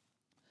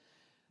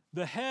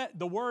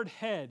 The word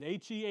head,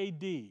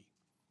 H-E-A-D,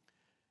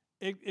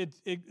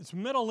 it's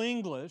Middle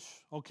English,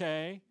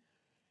 okay?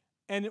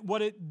 And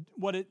what it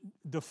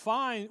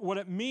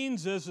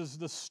means is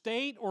the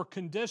state or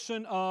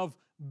condition of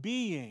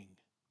being.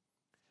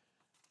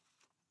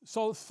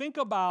 So think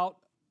about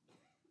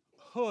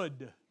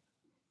hood,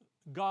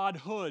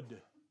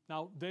 Godhood.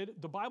 Now,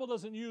 the Bible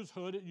doesn't use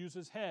hood, it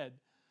uses head.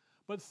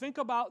 But think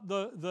about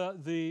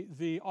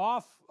the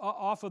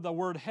off of the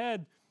word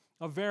head,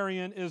 a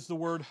variant is the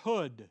word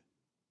hood.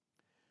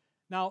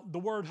 Now, the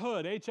word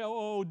hood,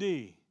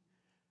 H-O-O-D,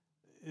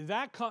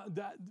 that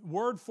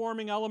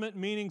word-forming element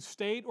meaning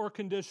state or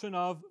condition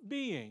of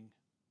being.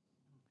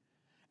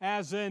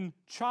 As in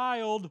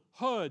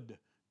childhood,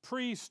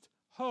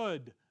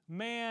 priesthood,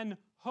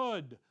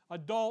 manhood,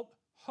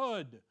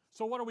 adulthood.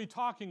 So what are we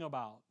talking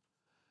about?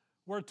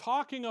 We're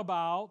talking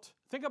about,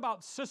 think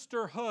about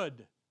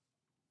sisterhood.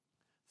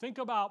 Think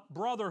about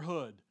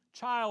brotherhood,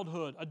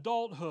 childhood,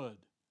 adulthood,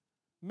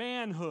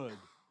 manhood.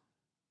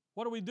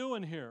 What are we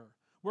doing here?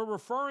 We're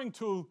referring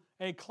to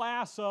a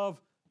class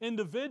of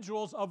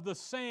individuals of the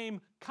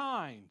same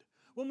kind.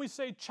 When we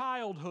say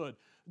childhood,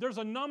 there's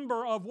a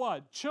number of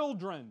what?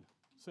 Children,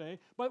 see?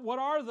 But what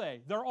are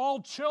they? They're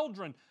all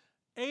children,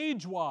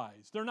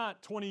 age-wise. They're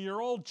not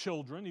 20-year-old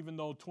children, even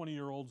though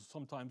 20-year-olds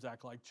sometimes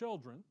act like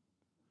children.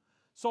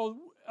 So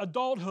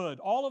adulthood,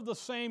 all of the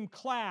same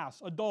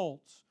class,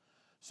 adults.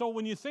 So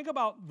when you think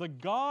about the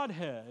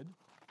Godhead,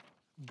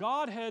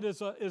 Godhead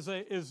is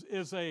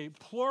a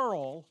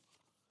plural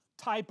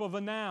type of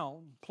a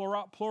noun,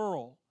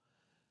 plural.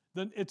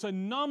 It's a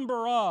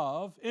number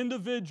of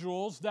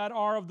individuals that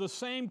are of the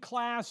same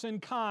class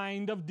and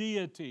kind of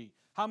deity.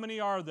 How many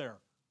are there?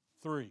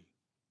 3.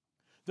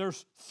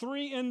 There's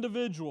 3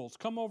 individuals.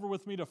 Come over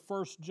with me to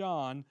 1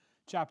 John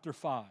chapter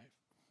 5.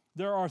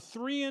 There are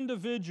 3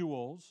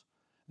 individuals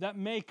that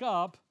make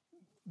up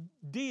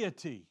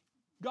deity,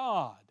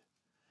 God.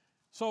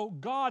 So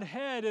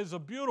Godhead is a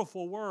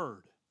beautiful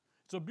word.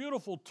 It's a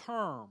beautiful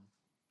term.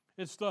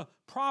 It's the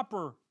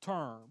proper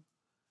term.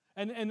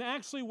 And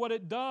actually what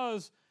it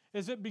does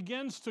is it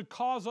begins to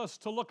cause us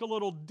to look a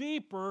little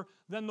deeper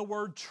than the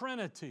word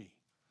Trinity.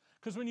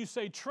 Because when you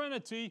say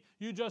Trinity,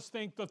 you just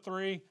think the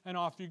 3 and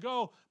off you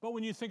go. But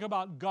when you think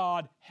about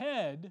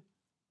Godhead,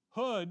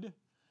 hood,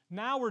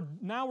 now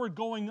we're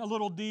going a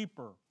little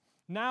deeper.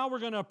 Now we're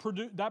going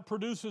to that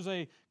produces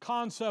a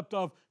concept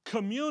of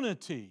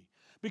community.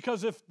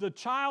 Because if the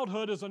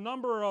childhood is a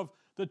number of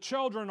the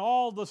children,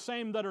 all the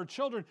same that are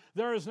children,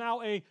 there is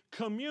now a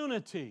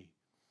community.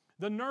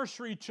 The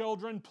nursery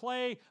children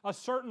play a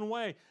certain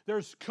way.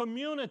 There's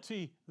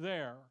community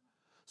there.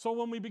 So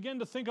when we begin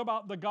to think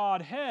about the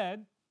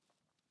Godhead,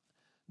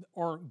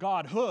 or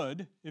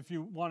Godhood, if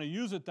you want to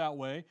use it that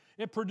way,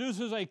 it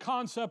produces a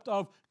concept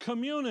of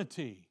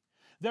community.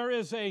 There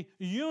is a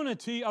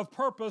unity of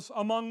purpose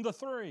among the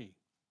 3.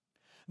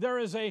 There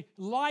is a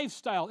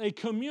lifestyle, a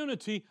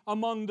community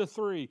among the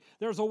 3.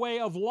 There's a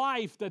way of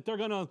life that they're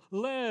going to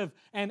live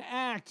and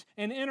act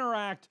and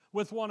interact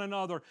with one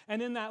another.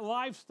 And in that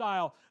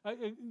lifestyle,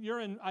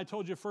 I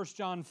told you 1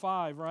 John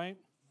 5, right?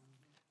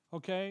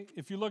 Okay,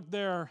 if you look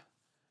there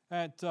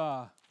at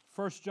 1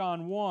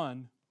 John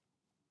 1,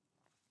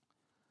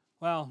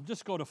 well,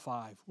 just go to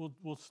 5.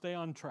 We'll stay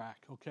on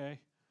track, okay?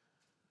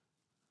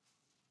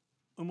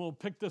 And we'll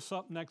pick this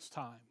up next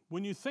time.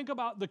 When you think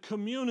about the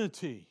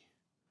community,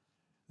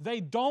 they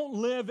don't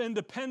live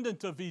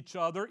independent of each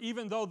other,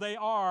 even though they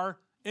are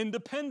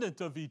independent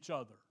of each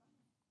other.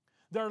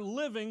 They're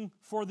living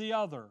for the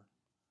other.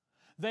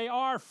 They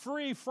are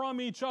free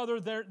from each other.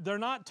 They're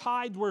not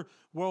tied where,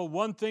 well,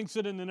 one thinks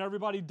it and then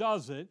everybody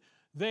does it.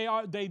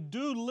 They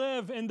do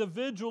live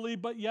individually,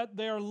 but yet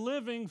they are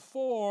living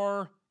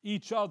for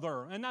each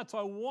other. And that's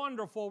a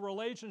wonderful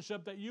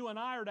relationship that you and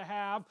I are to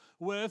have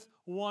with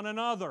one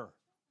another.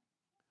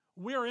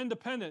 We are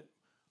independent.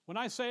 When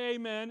I say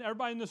amen,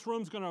 everybody in this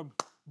room is going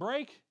to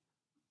break,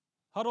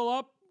 huddle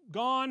up,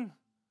 gone.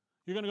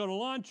 You're going to go to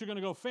lunch, you're going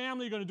to go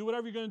family, you're going to do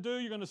whatever you're going to do.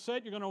 You're going to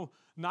sit, you're going to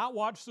not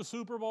watch the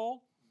Super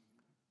Bowl.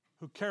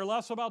 Who care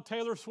less about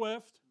Taylor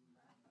Swift?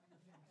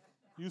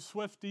 You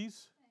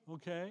Swifties,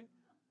 okay?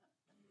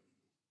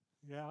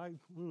 Yeah,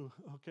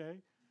 okay.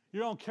 You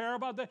don't care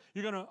about that.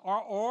 You're going to,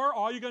 or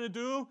all you're going to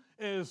do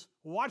is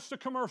watch the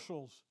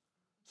commercials.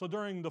 So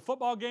during the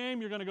football game,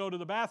 you're going to go to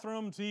the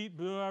bathroom to eat,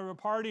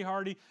 party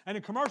hardy. And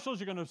in commercials,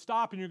 you're going to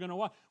stop and you're going to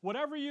watch.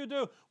 Whatever you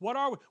do, what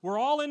are we? We're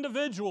all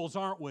individuals,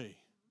 aren't we?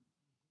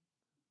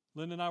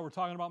 Linda and I were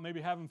talking about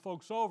maybe having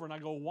folks over, and I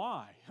go,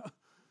 why?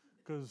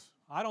 Because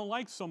I don't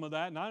like some of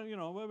that, and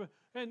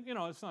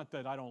it's not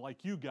that I don't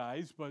like you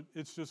guys, but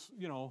it's just,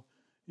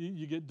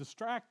 you get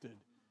distracted.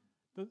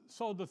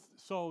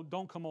 So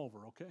don't come over,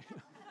 okay?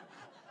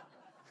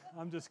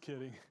 I'm just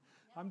kidding.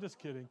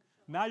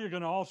 Now you're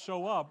going to all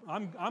show up.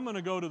 I'm going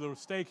to go to the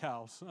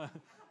steakhouse.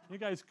 You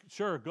guys,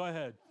 sure, go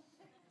ahead.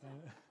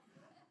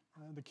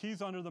 The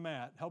key's under the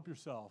mat. Help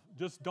yourself.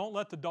 Just don't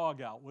let the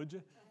dog out, would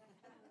you?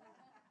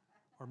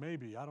 Or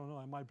maybe, I don't know,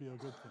 that might be a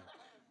good thing.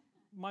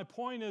 My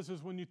point is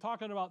when you're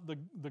talking about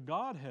the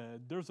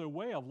Godhead, there's a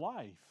way of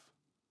life.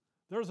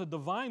 There's a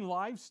divine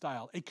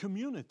lifestyle, a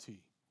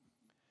community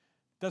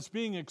that's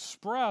being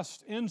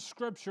expressed in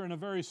Scripture in a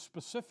very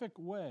specific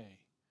way.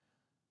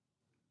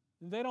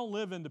 They don't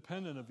live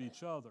independent of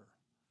each other.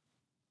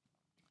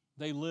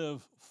 They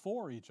live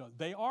for each other.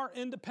 They are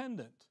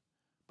independent,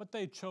 but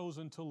they've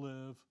chosen to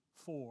live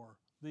for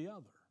the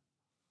other.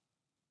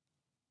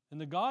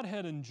 And the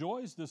Godhead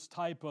enjoys this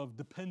type of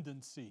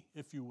dependency,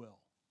 if you will,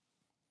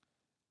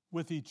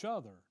 with each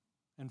other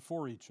and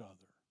for each other.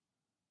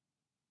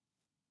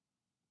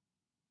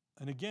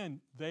 And again,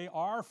 they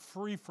are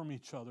free from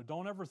each other.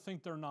 Don't ever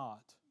think they're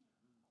not.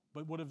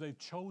 But what have they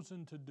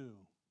chosen to do?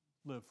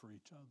 Live for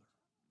each other.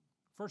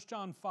 1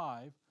 John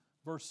 5,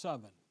 verse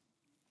 7.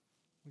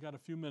 We've got a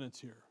few minutes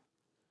here.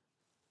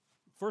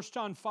 1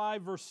 John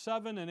 5, verse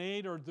 7 and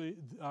 8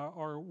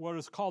 are what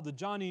is called the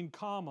Johnine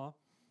comma.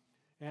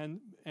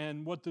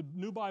 And what the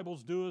New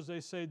Bibles do is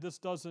they say this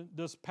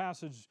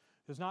passage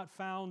is not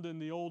found in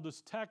the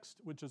oldest text,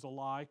 which is a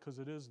lie because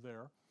it is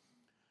there.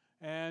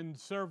 And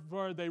so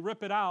they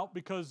rip it out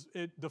because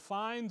it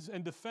defines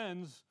and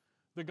defends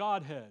the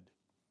Godhead.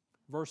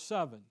 Verse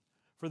 7,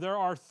 for there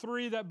are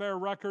 3 that bear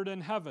record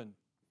in heaven,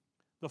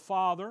 the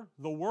Father,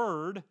 the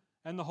Word,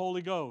 and the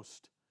Holy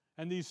Ghost.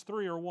 And these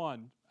 3 are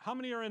one. How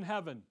many are in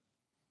heaven?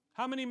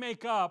 How many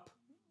make up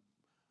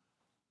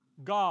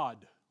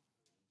God?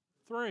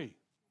 3.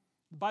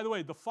 By the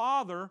way, the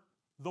Father,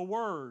 the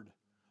Word.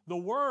 The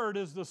Word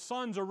is the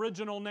Son's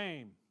original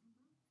name.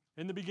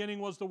 In the beginning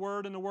was the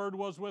Word, and the Word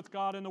was with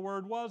God, and the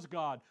Word was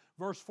God.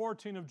 Verse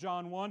 14 of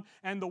John 1,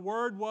 and the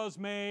Word was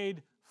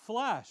made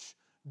flesh.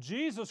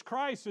 Jesus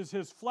Christ is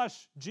His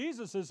flesh.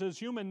 Jesus is His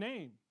human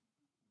name.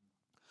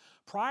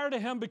 Prior to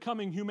Him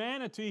becoming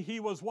humanity, He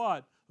was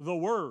what? The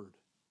Word.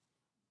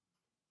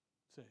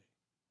 See?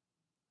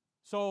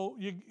 So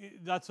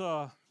that's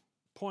a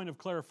point of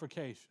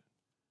clarification.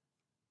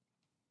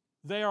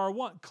 They are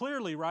one.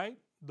 Clearly, right?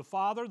 The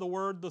Father, the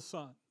Word, the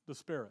Son, the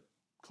Spirit.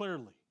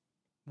 Clearly.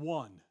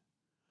 One.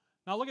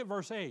 Now look at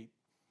verse 8.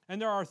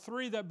 And there are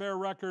three that bear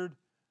record,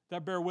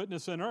 that bear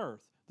witness in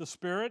earth. The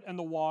Spirit and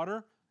the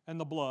water and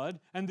the blood.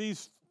 And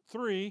these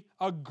three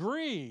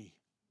agree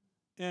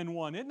in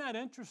one. Isn't that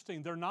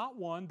interesting? They're not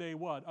one, they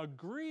what?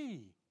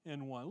 Agree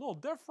in one. A little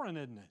different,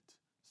 isn't it?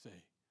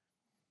 See?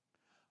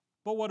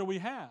 But what do we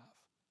have?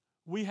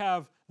 We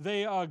have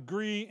they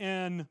agree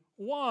in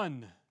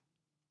one.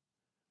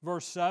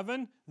 Verse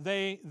 7,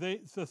 the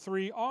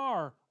three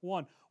are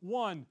one.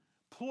 One,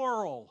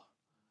 plural.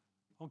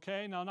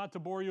 Okay, now not to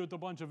bore you with a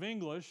bunch of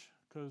English,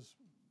 because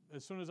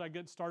as soon as I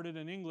get started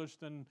in English,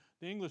 then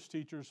the English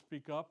teachers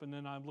speak up, and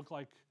then I look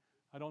like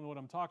I don't know what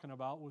I'm talking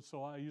about,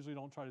 so I usually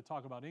don't try to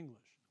talk about English.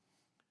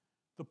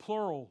 The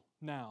plural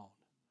noun.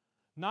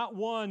 Not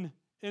one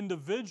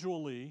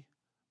individually,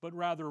 but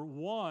rather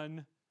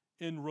one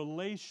in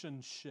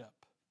relationship.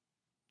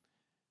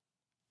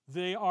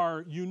 They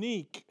are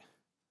unique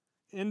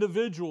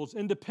individuals,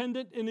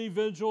 independent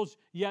individuals,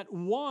 yet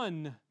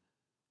one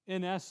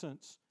in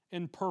essence,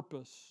 in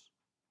purpose.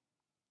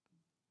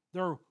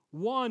 They're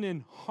one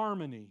in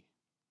harmony.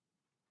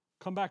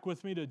 Come back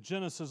with me to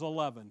Genesis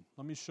 11.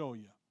 Let me show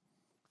you.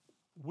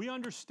 We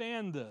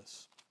understand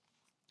this.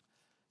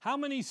 How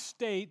many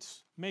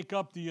states make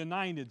up the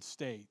United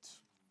States?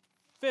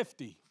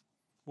 50.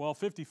 Well,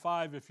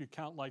 55 if you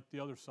count like the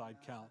other side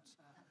counts.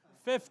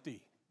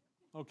 50.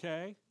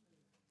 Okay?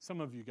 Some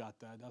of you got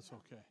that. That's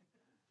okay.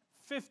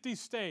 50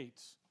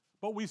 states.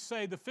 But we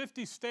say the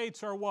 50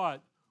 states are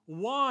what?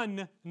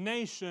 One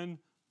nation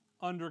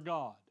under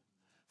God.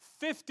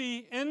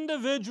 50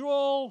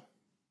 individual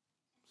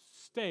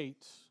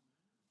states,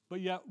 but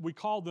yet we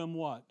call them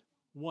what?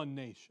 One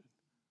nation.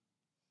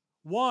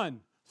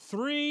 One.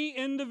 3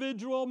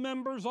 individual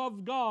members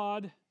of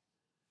God,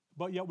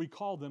 but yet we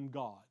call them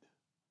God.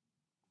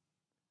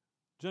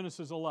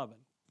 Genesis 11.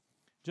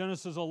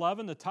 Genesis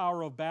 11, the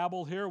Tower of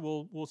Babel here.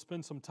 We'll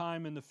spend some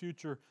time in the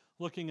future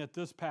looking at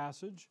this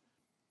passage.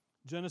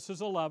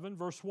 Genesis 11,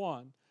 verse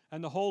 1.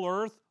 And the whole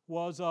earth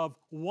was of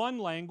one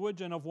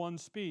language and of one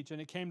speech. And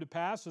it came to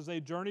pass as they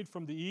journeyed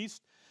from the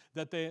east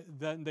that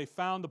they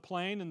found the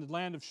plain in the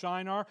land of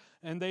Shinar,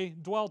 and they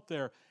dwelt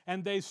there.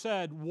 And they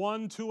said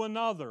one to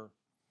another,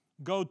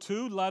 Go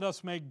to, let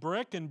us make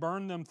brick and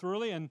burn them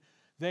thoroughly. And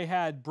they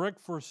had brick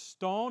for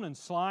stone, and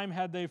slime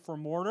had they for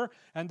mortar.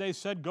 And they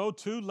said, Go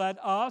to,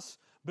 let us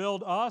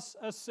build us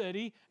a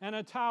city and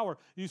a tower.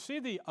 You see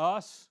the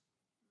us?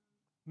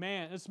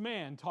 Man, it's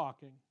man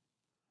talking.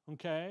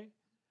 Okay?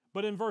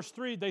 But in verse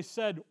 3, they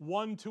said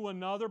one to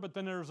another, but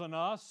then there's an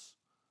us.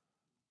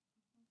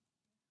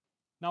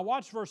 Now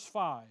watch verse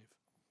 5.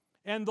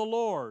 And the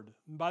Lord,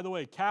 by the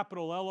way,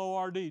 capital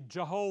L-O-R-D,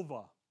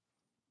 Jehovah,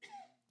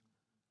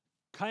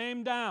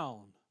 came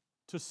down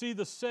to see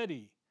the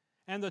city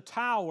and the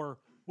tower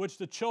which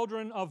the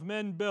children of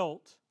men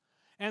built.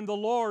 And the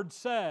Lord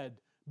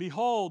said,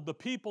 Behold, the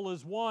people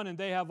is one, and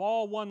they have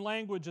all one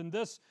language, and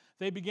this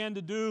they began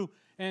to do,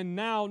 and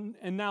now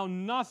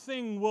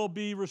nothing will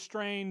be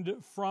restrained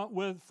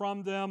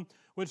from them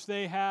which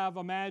they have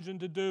imagined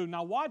to do.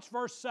 Now watch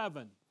verse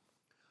 7.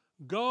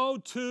 Go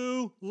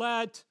to,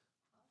 let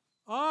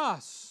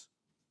us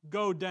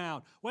go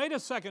down. Wait a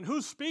second,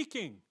 who's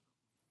speaking?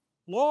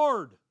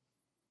 Lord,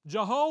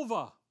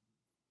 Jehovah.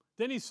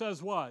 Then he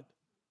says what?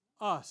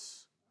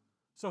 Us.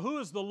 So who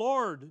is the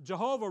Lord,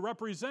 Jehovah,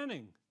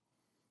 representing?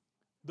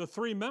 The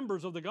 3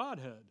 members of the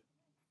Godhead.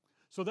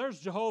 So there's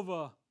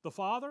Jehovah, the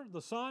Father,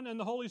 the Son, and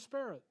the Holy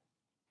Spirit.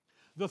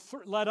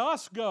 Let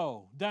us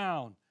go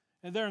down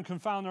and there and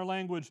confound their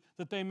language,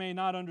 that they may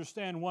not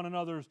understand one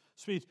another's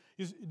speech.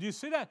 Do you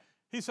see that?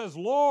 He says,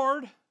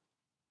 Lord,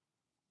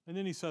 and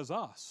then he says,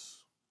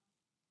 us.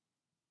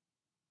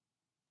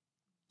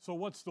 So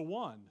what's the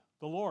one?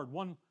 The Lord.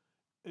 One.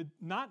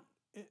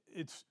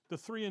 It's the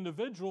 3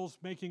 individuals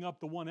making up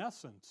the one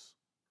essence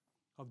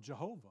of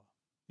Jehovah.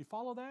 You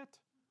follow that?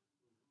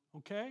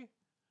 Okay?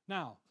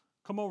 Now,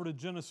 come over to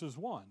Genesis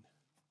 1.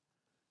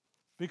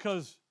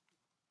 Because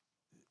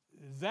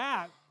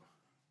that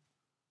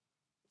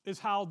is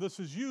how this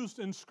is used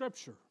in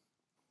Scripture.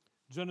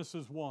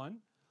 Genesis 1,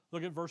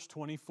 look at verse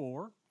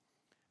 24.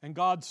 And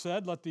God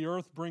said, Let the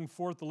earth bring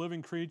forth the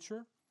living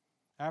creature,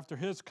 after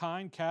his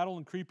kind, cattle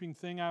and creeping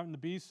thing out in the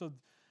beasts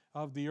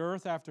of the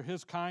earth, after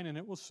his kind, and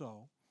it was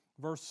so.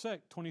 Verse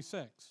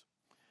 26.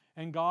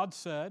 And God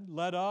said,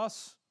 Let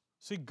us,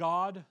 see,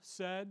 God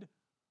said,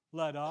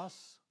 Let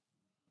us.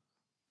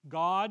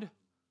 God,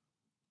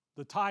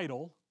 the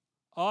title.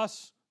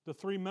 Us, the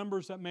 3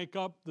 members that make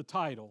up the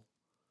title.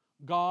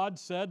 God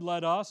said,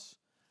 Let us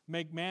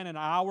make man in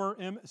our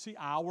image. See,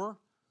 our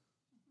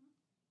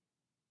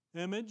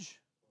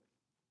image.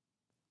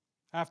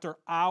 After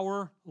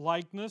our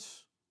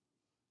likeness.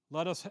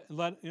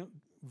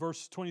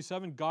 Verse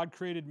 27, God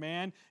created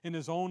man in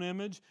His own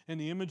image. In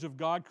the image of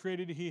God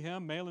created He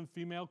him. Male and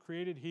female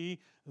created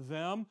He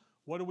them.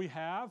 What do we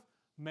have?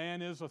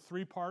 Man is a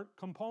three-part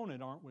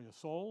component, aren't we? A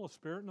soul, a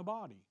spirit, and a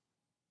body.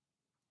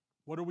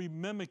 What are we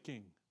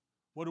mimicking?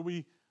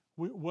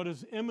 What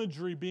is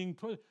imagery being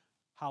put?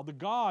 How the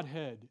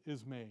Godhead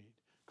is made.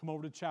 Come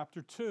over to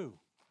chapter 2.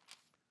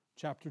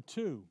 Chapter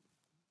 2.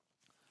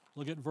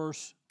 Look at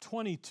verse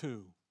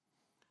 22.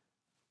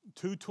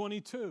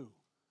 2:22.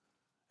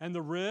 And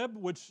the rib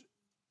which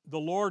the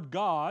Lord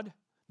God,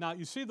 now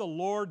you see the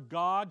Lord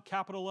God,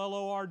 capital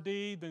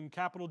L-O-R-D, then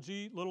capital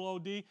G, little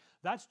o-d,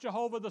 that's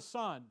Jehovah the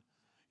Son.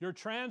 Your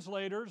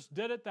translators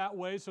did it that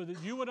way so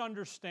that you would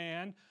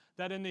understand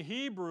that in the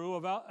Hebrew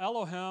of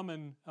Elohim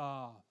and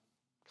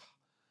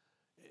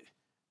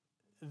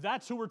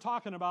that's who we're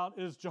talking about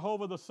is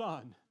Jehovah the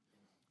Son.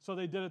 So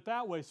they did it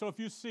that way. So if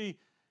you see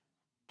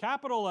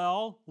capital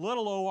L,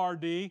 little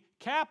o-r-d,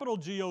 capital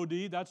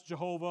G-o-d, that's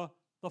Jehovah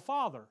the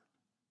Father.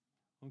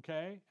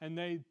 Okay? And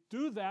they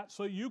do that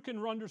so you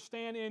can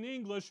understand in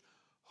English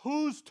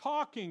who's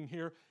talking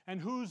here and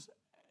who's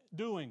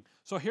doing.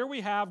 So here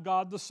we have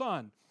God the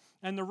Son.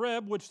 And the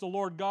rib which the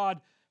Lord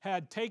God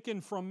had taken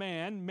from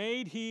man,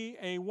 made He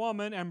a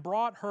woman and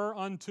brought her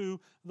unto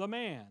the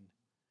man.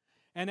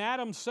 And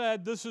Adam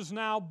said, This is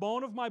now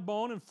bone of my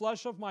bone and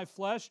flesh of my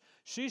flesh.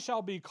 She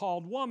shall be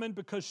called woman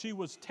because she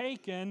was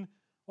taken,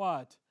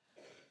 what?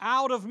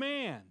 Out of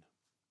man.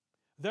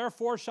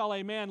 Therefore shall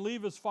a man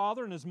leave his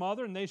father and his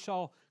mother, and they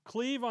shall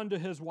cleave unto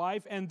his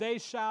wife, and they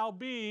shall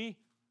be,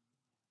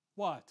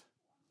 what?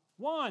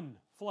 One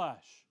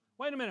flesh.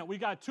 Wait a minute, we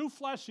got two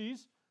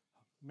fleshies,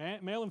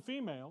 male and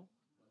female,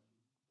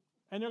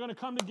 and they're going to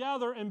come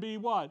together and be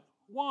what?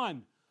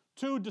 One.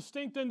 Two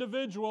distinct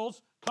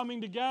individuals coming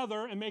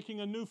together and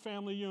making a new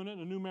family unit,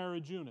 a new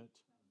marriage unit.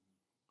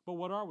 But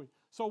what are we?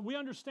 So we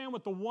understand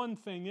what the one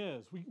thing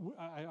is.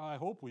 I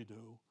hope we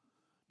do.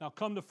 Now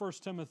come to 1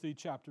 Timothy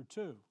chapter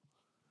 2.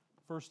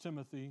 1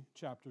 Timothy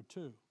chapter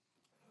 2.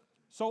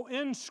 So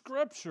in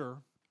Scripture,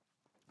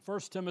 1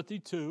 Timothy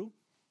 2,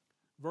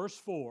 verse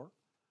 4,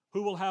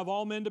 who will have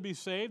all men to be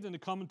saved and to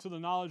come into the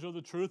knowledge of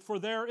the truth, for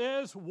there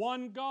is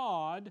one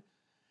God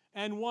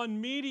and one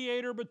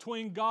mediator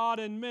between God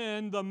and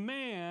men, the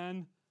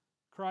man,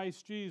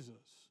 Christ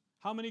Jesus.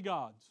 How many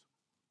gods?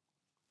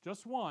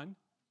 Just one,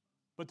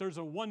 but there's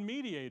a one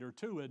mediator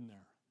too, isn't there?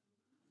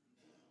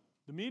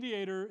 The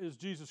mediator is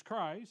Jesus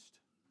Christ,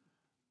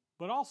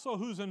 but also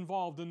who's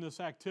involved in this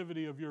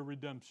activity of your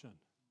redemption?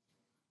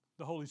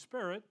 The Holy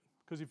Spirit,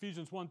 because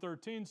Ephesians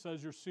 1:13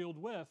 says you're sealed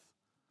with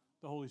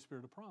the Holy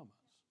Spirit of promise.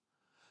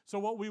 So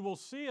what we will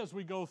see as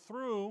we go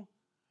through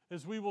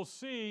is we will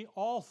see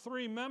all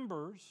three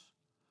members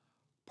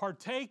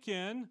partake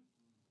in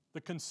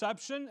the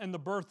conception and the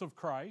birth of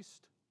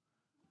Christ.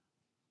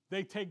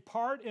 They take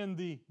part in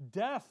the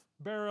death,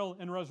 burial,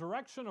 and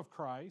resurrection of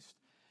Christ,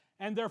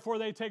 and therefore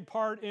they take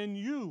part in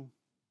you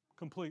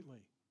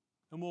completely.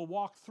 And we'll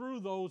walk through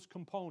those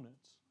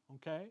components,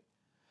 okay?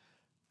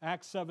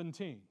 Acts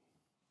 17.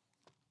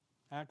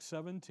 Acts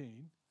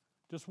 17.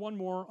 Just one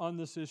more on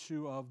this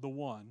issue of the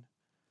one,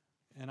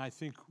 and I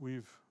think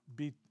we've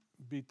beat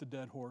the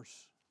dead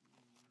horse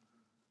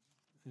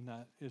in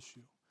that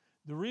issue.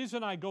 The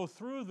reason I go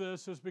through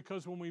this is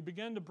because when we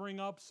begin to bring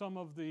up some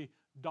of the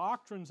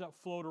doctrines that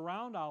float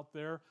around out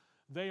there,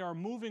 they are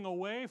moving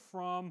away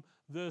from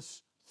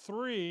this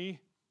three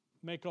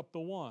make up the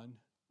one.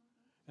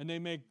 And they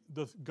make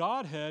the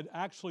Godhead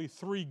actually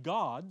three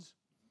gods,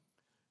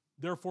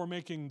 therefore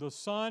making the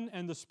Son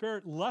and the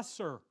Spirit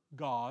lesser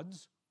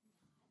gods.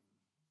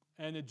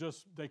 And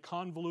they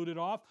convolute it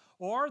off.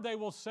 Or they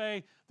will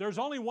say, there's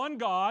only one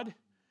God,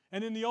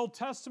 and in the Old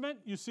Testament,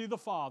 you see the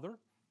Father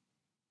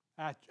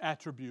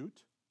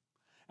attribute.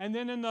 And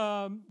then in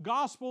the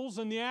Gospels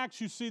and the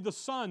Acts, you see the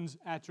Son's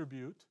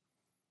attribute.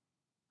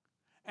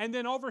 And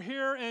then over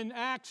here in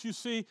Acts, you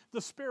see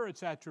the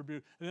Spirit's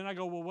attribute. And then I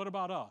go, well, what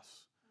about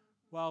us?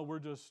 Well, we're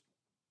just,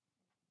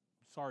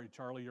 sorry,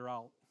 Charlie, you're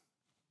out.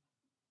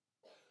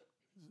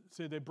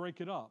 See, they break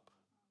it up.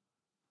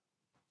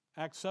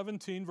 Acts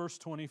 17, verse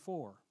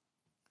 24.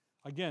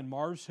 Again,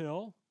 Mars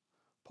Hill,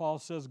 Paul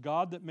says,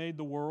 God that made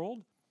the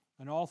world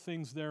and all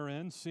things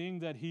therein, seeing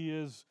that He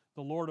is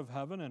the Lord of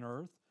heaven and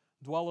earth,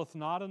 dwelleth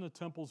not in the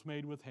temples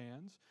made with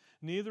hands,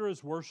 neither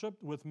is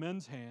worshipped with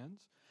men's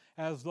hands,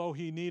 as though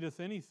He needeth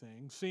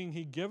anything, seeing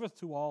He giveth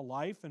to all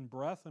life and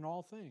breath and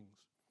all things,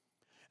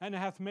 and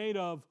hath made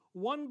of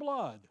one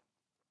blood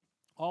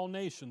all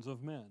nations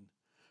of men,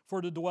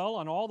 for to dwell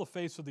on all the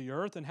face of the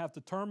earth, and hath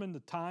determined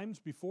the times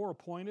before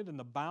appointed and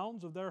the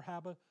bounds of their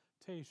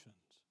habitations,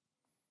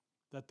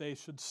 that they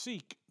should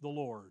seek the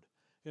Lord,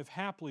 if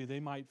haply they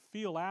might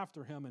feel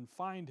after Him and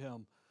find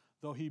Him,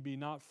 though He be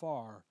not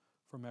far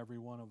from every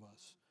one of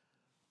us.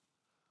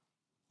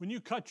 When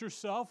you cut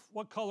yourself,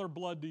 what color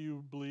blood do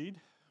you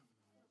bleed?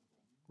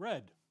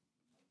 Red.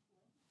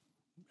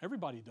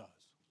 Everybody does.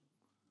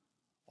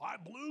 I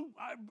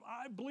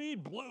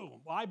bleed blue.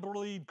 I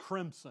bleed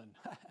crimson.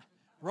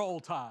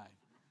 Roll Tide.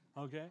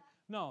 Okay?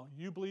 No,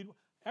 you bleed.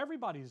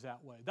 Everybody's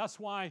that way. That's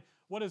why,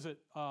 what is it?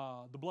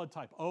 The blood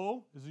type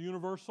O is a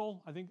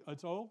universal. I think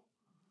it's O.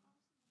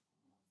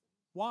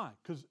 Why?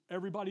 Because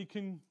everybody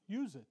can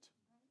use it.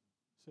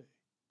 See,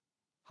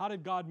 how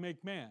did God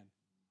make man?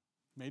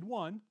 Made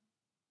one,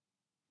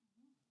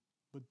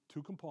 but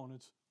two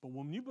components. But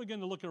when you begin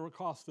to look at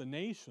across the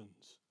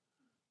nations,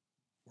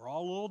 we're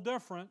all a little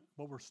different,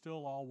 but we're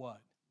still all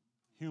what?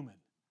 Human.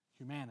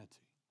 Humanity.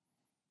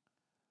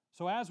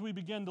 So as we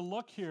begin to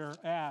look here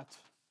at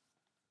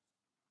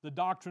the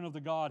doctrine of the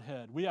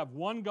Godhead, we have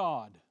one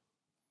God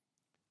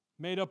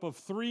made up of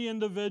three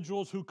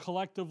individuals who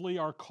collectively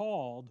are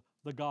called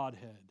the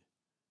Godhead.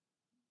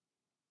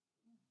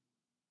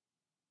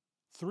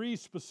 Three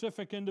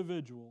specific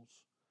individuals.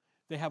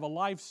 They have a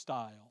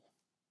lifestyle.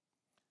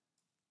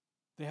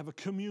 They have a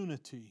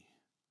community.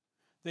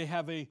 They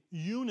have a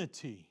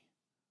unity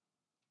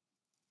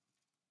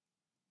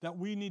that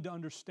we need to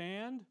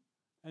understand,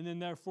 and then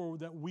therefore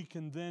that we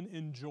can then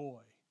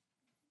enjoy.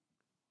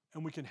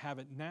 And we can have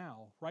it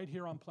now, right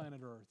here on planet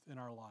Earth in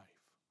our life.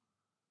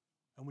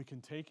 And we can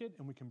take it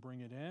and we can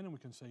bring it in and we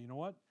can say, you know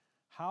what?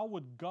 How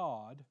would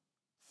God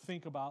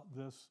think about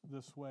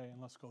this way? And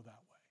let's go that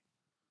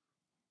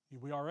way.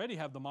 We already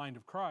have the mind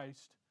of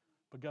Christ,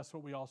 but guess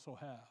what we also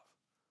have?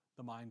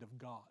 The mind of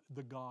God,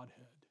 the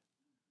Godhead.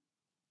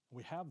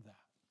 We have that.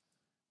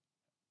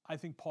 I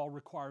think Paul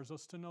requires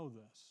us to know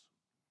this.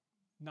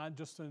 Not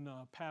just in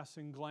a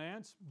passing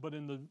glance, but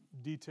in the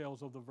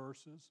details of the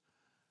verses.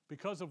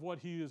 Because of what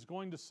he is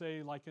going to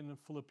say, like in the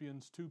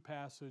Philippians 2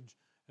 passage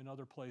and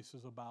other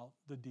places about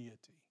the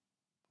deity.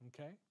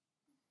 Okay?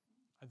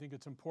 I think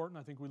it's important.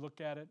 I think we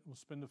look at it. We'll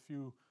spend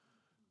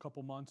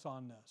couple months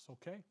on this.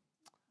 Okay?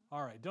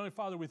 All right. Dear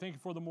Father, we thank you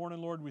for the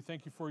morning, Lord. We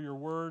thank you for your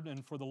word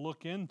and for the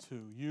look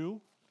into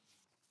you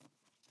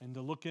and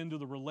to look into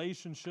the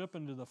relationship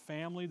and to the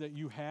family that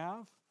you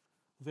have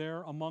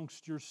there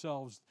amongst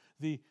yourselves,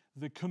 the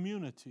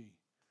community.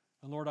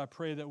 And Lord, I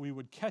pray that we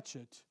would catch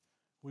it,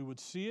 we would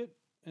see it,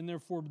 and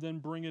therefore then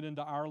bring it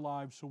into our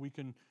lives so we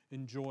can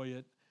enjoy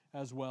it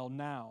as well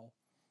now,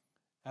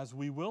 as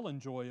we will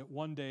enjoy it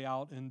one day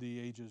out in the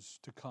ages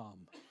to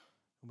come.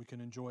 And we can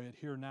enjoy it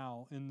here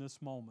now in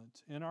this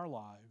moment in our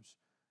lives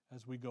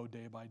as we go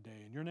day by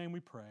day. In your name we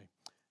pray.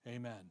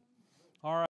 Amen. All right.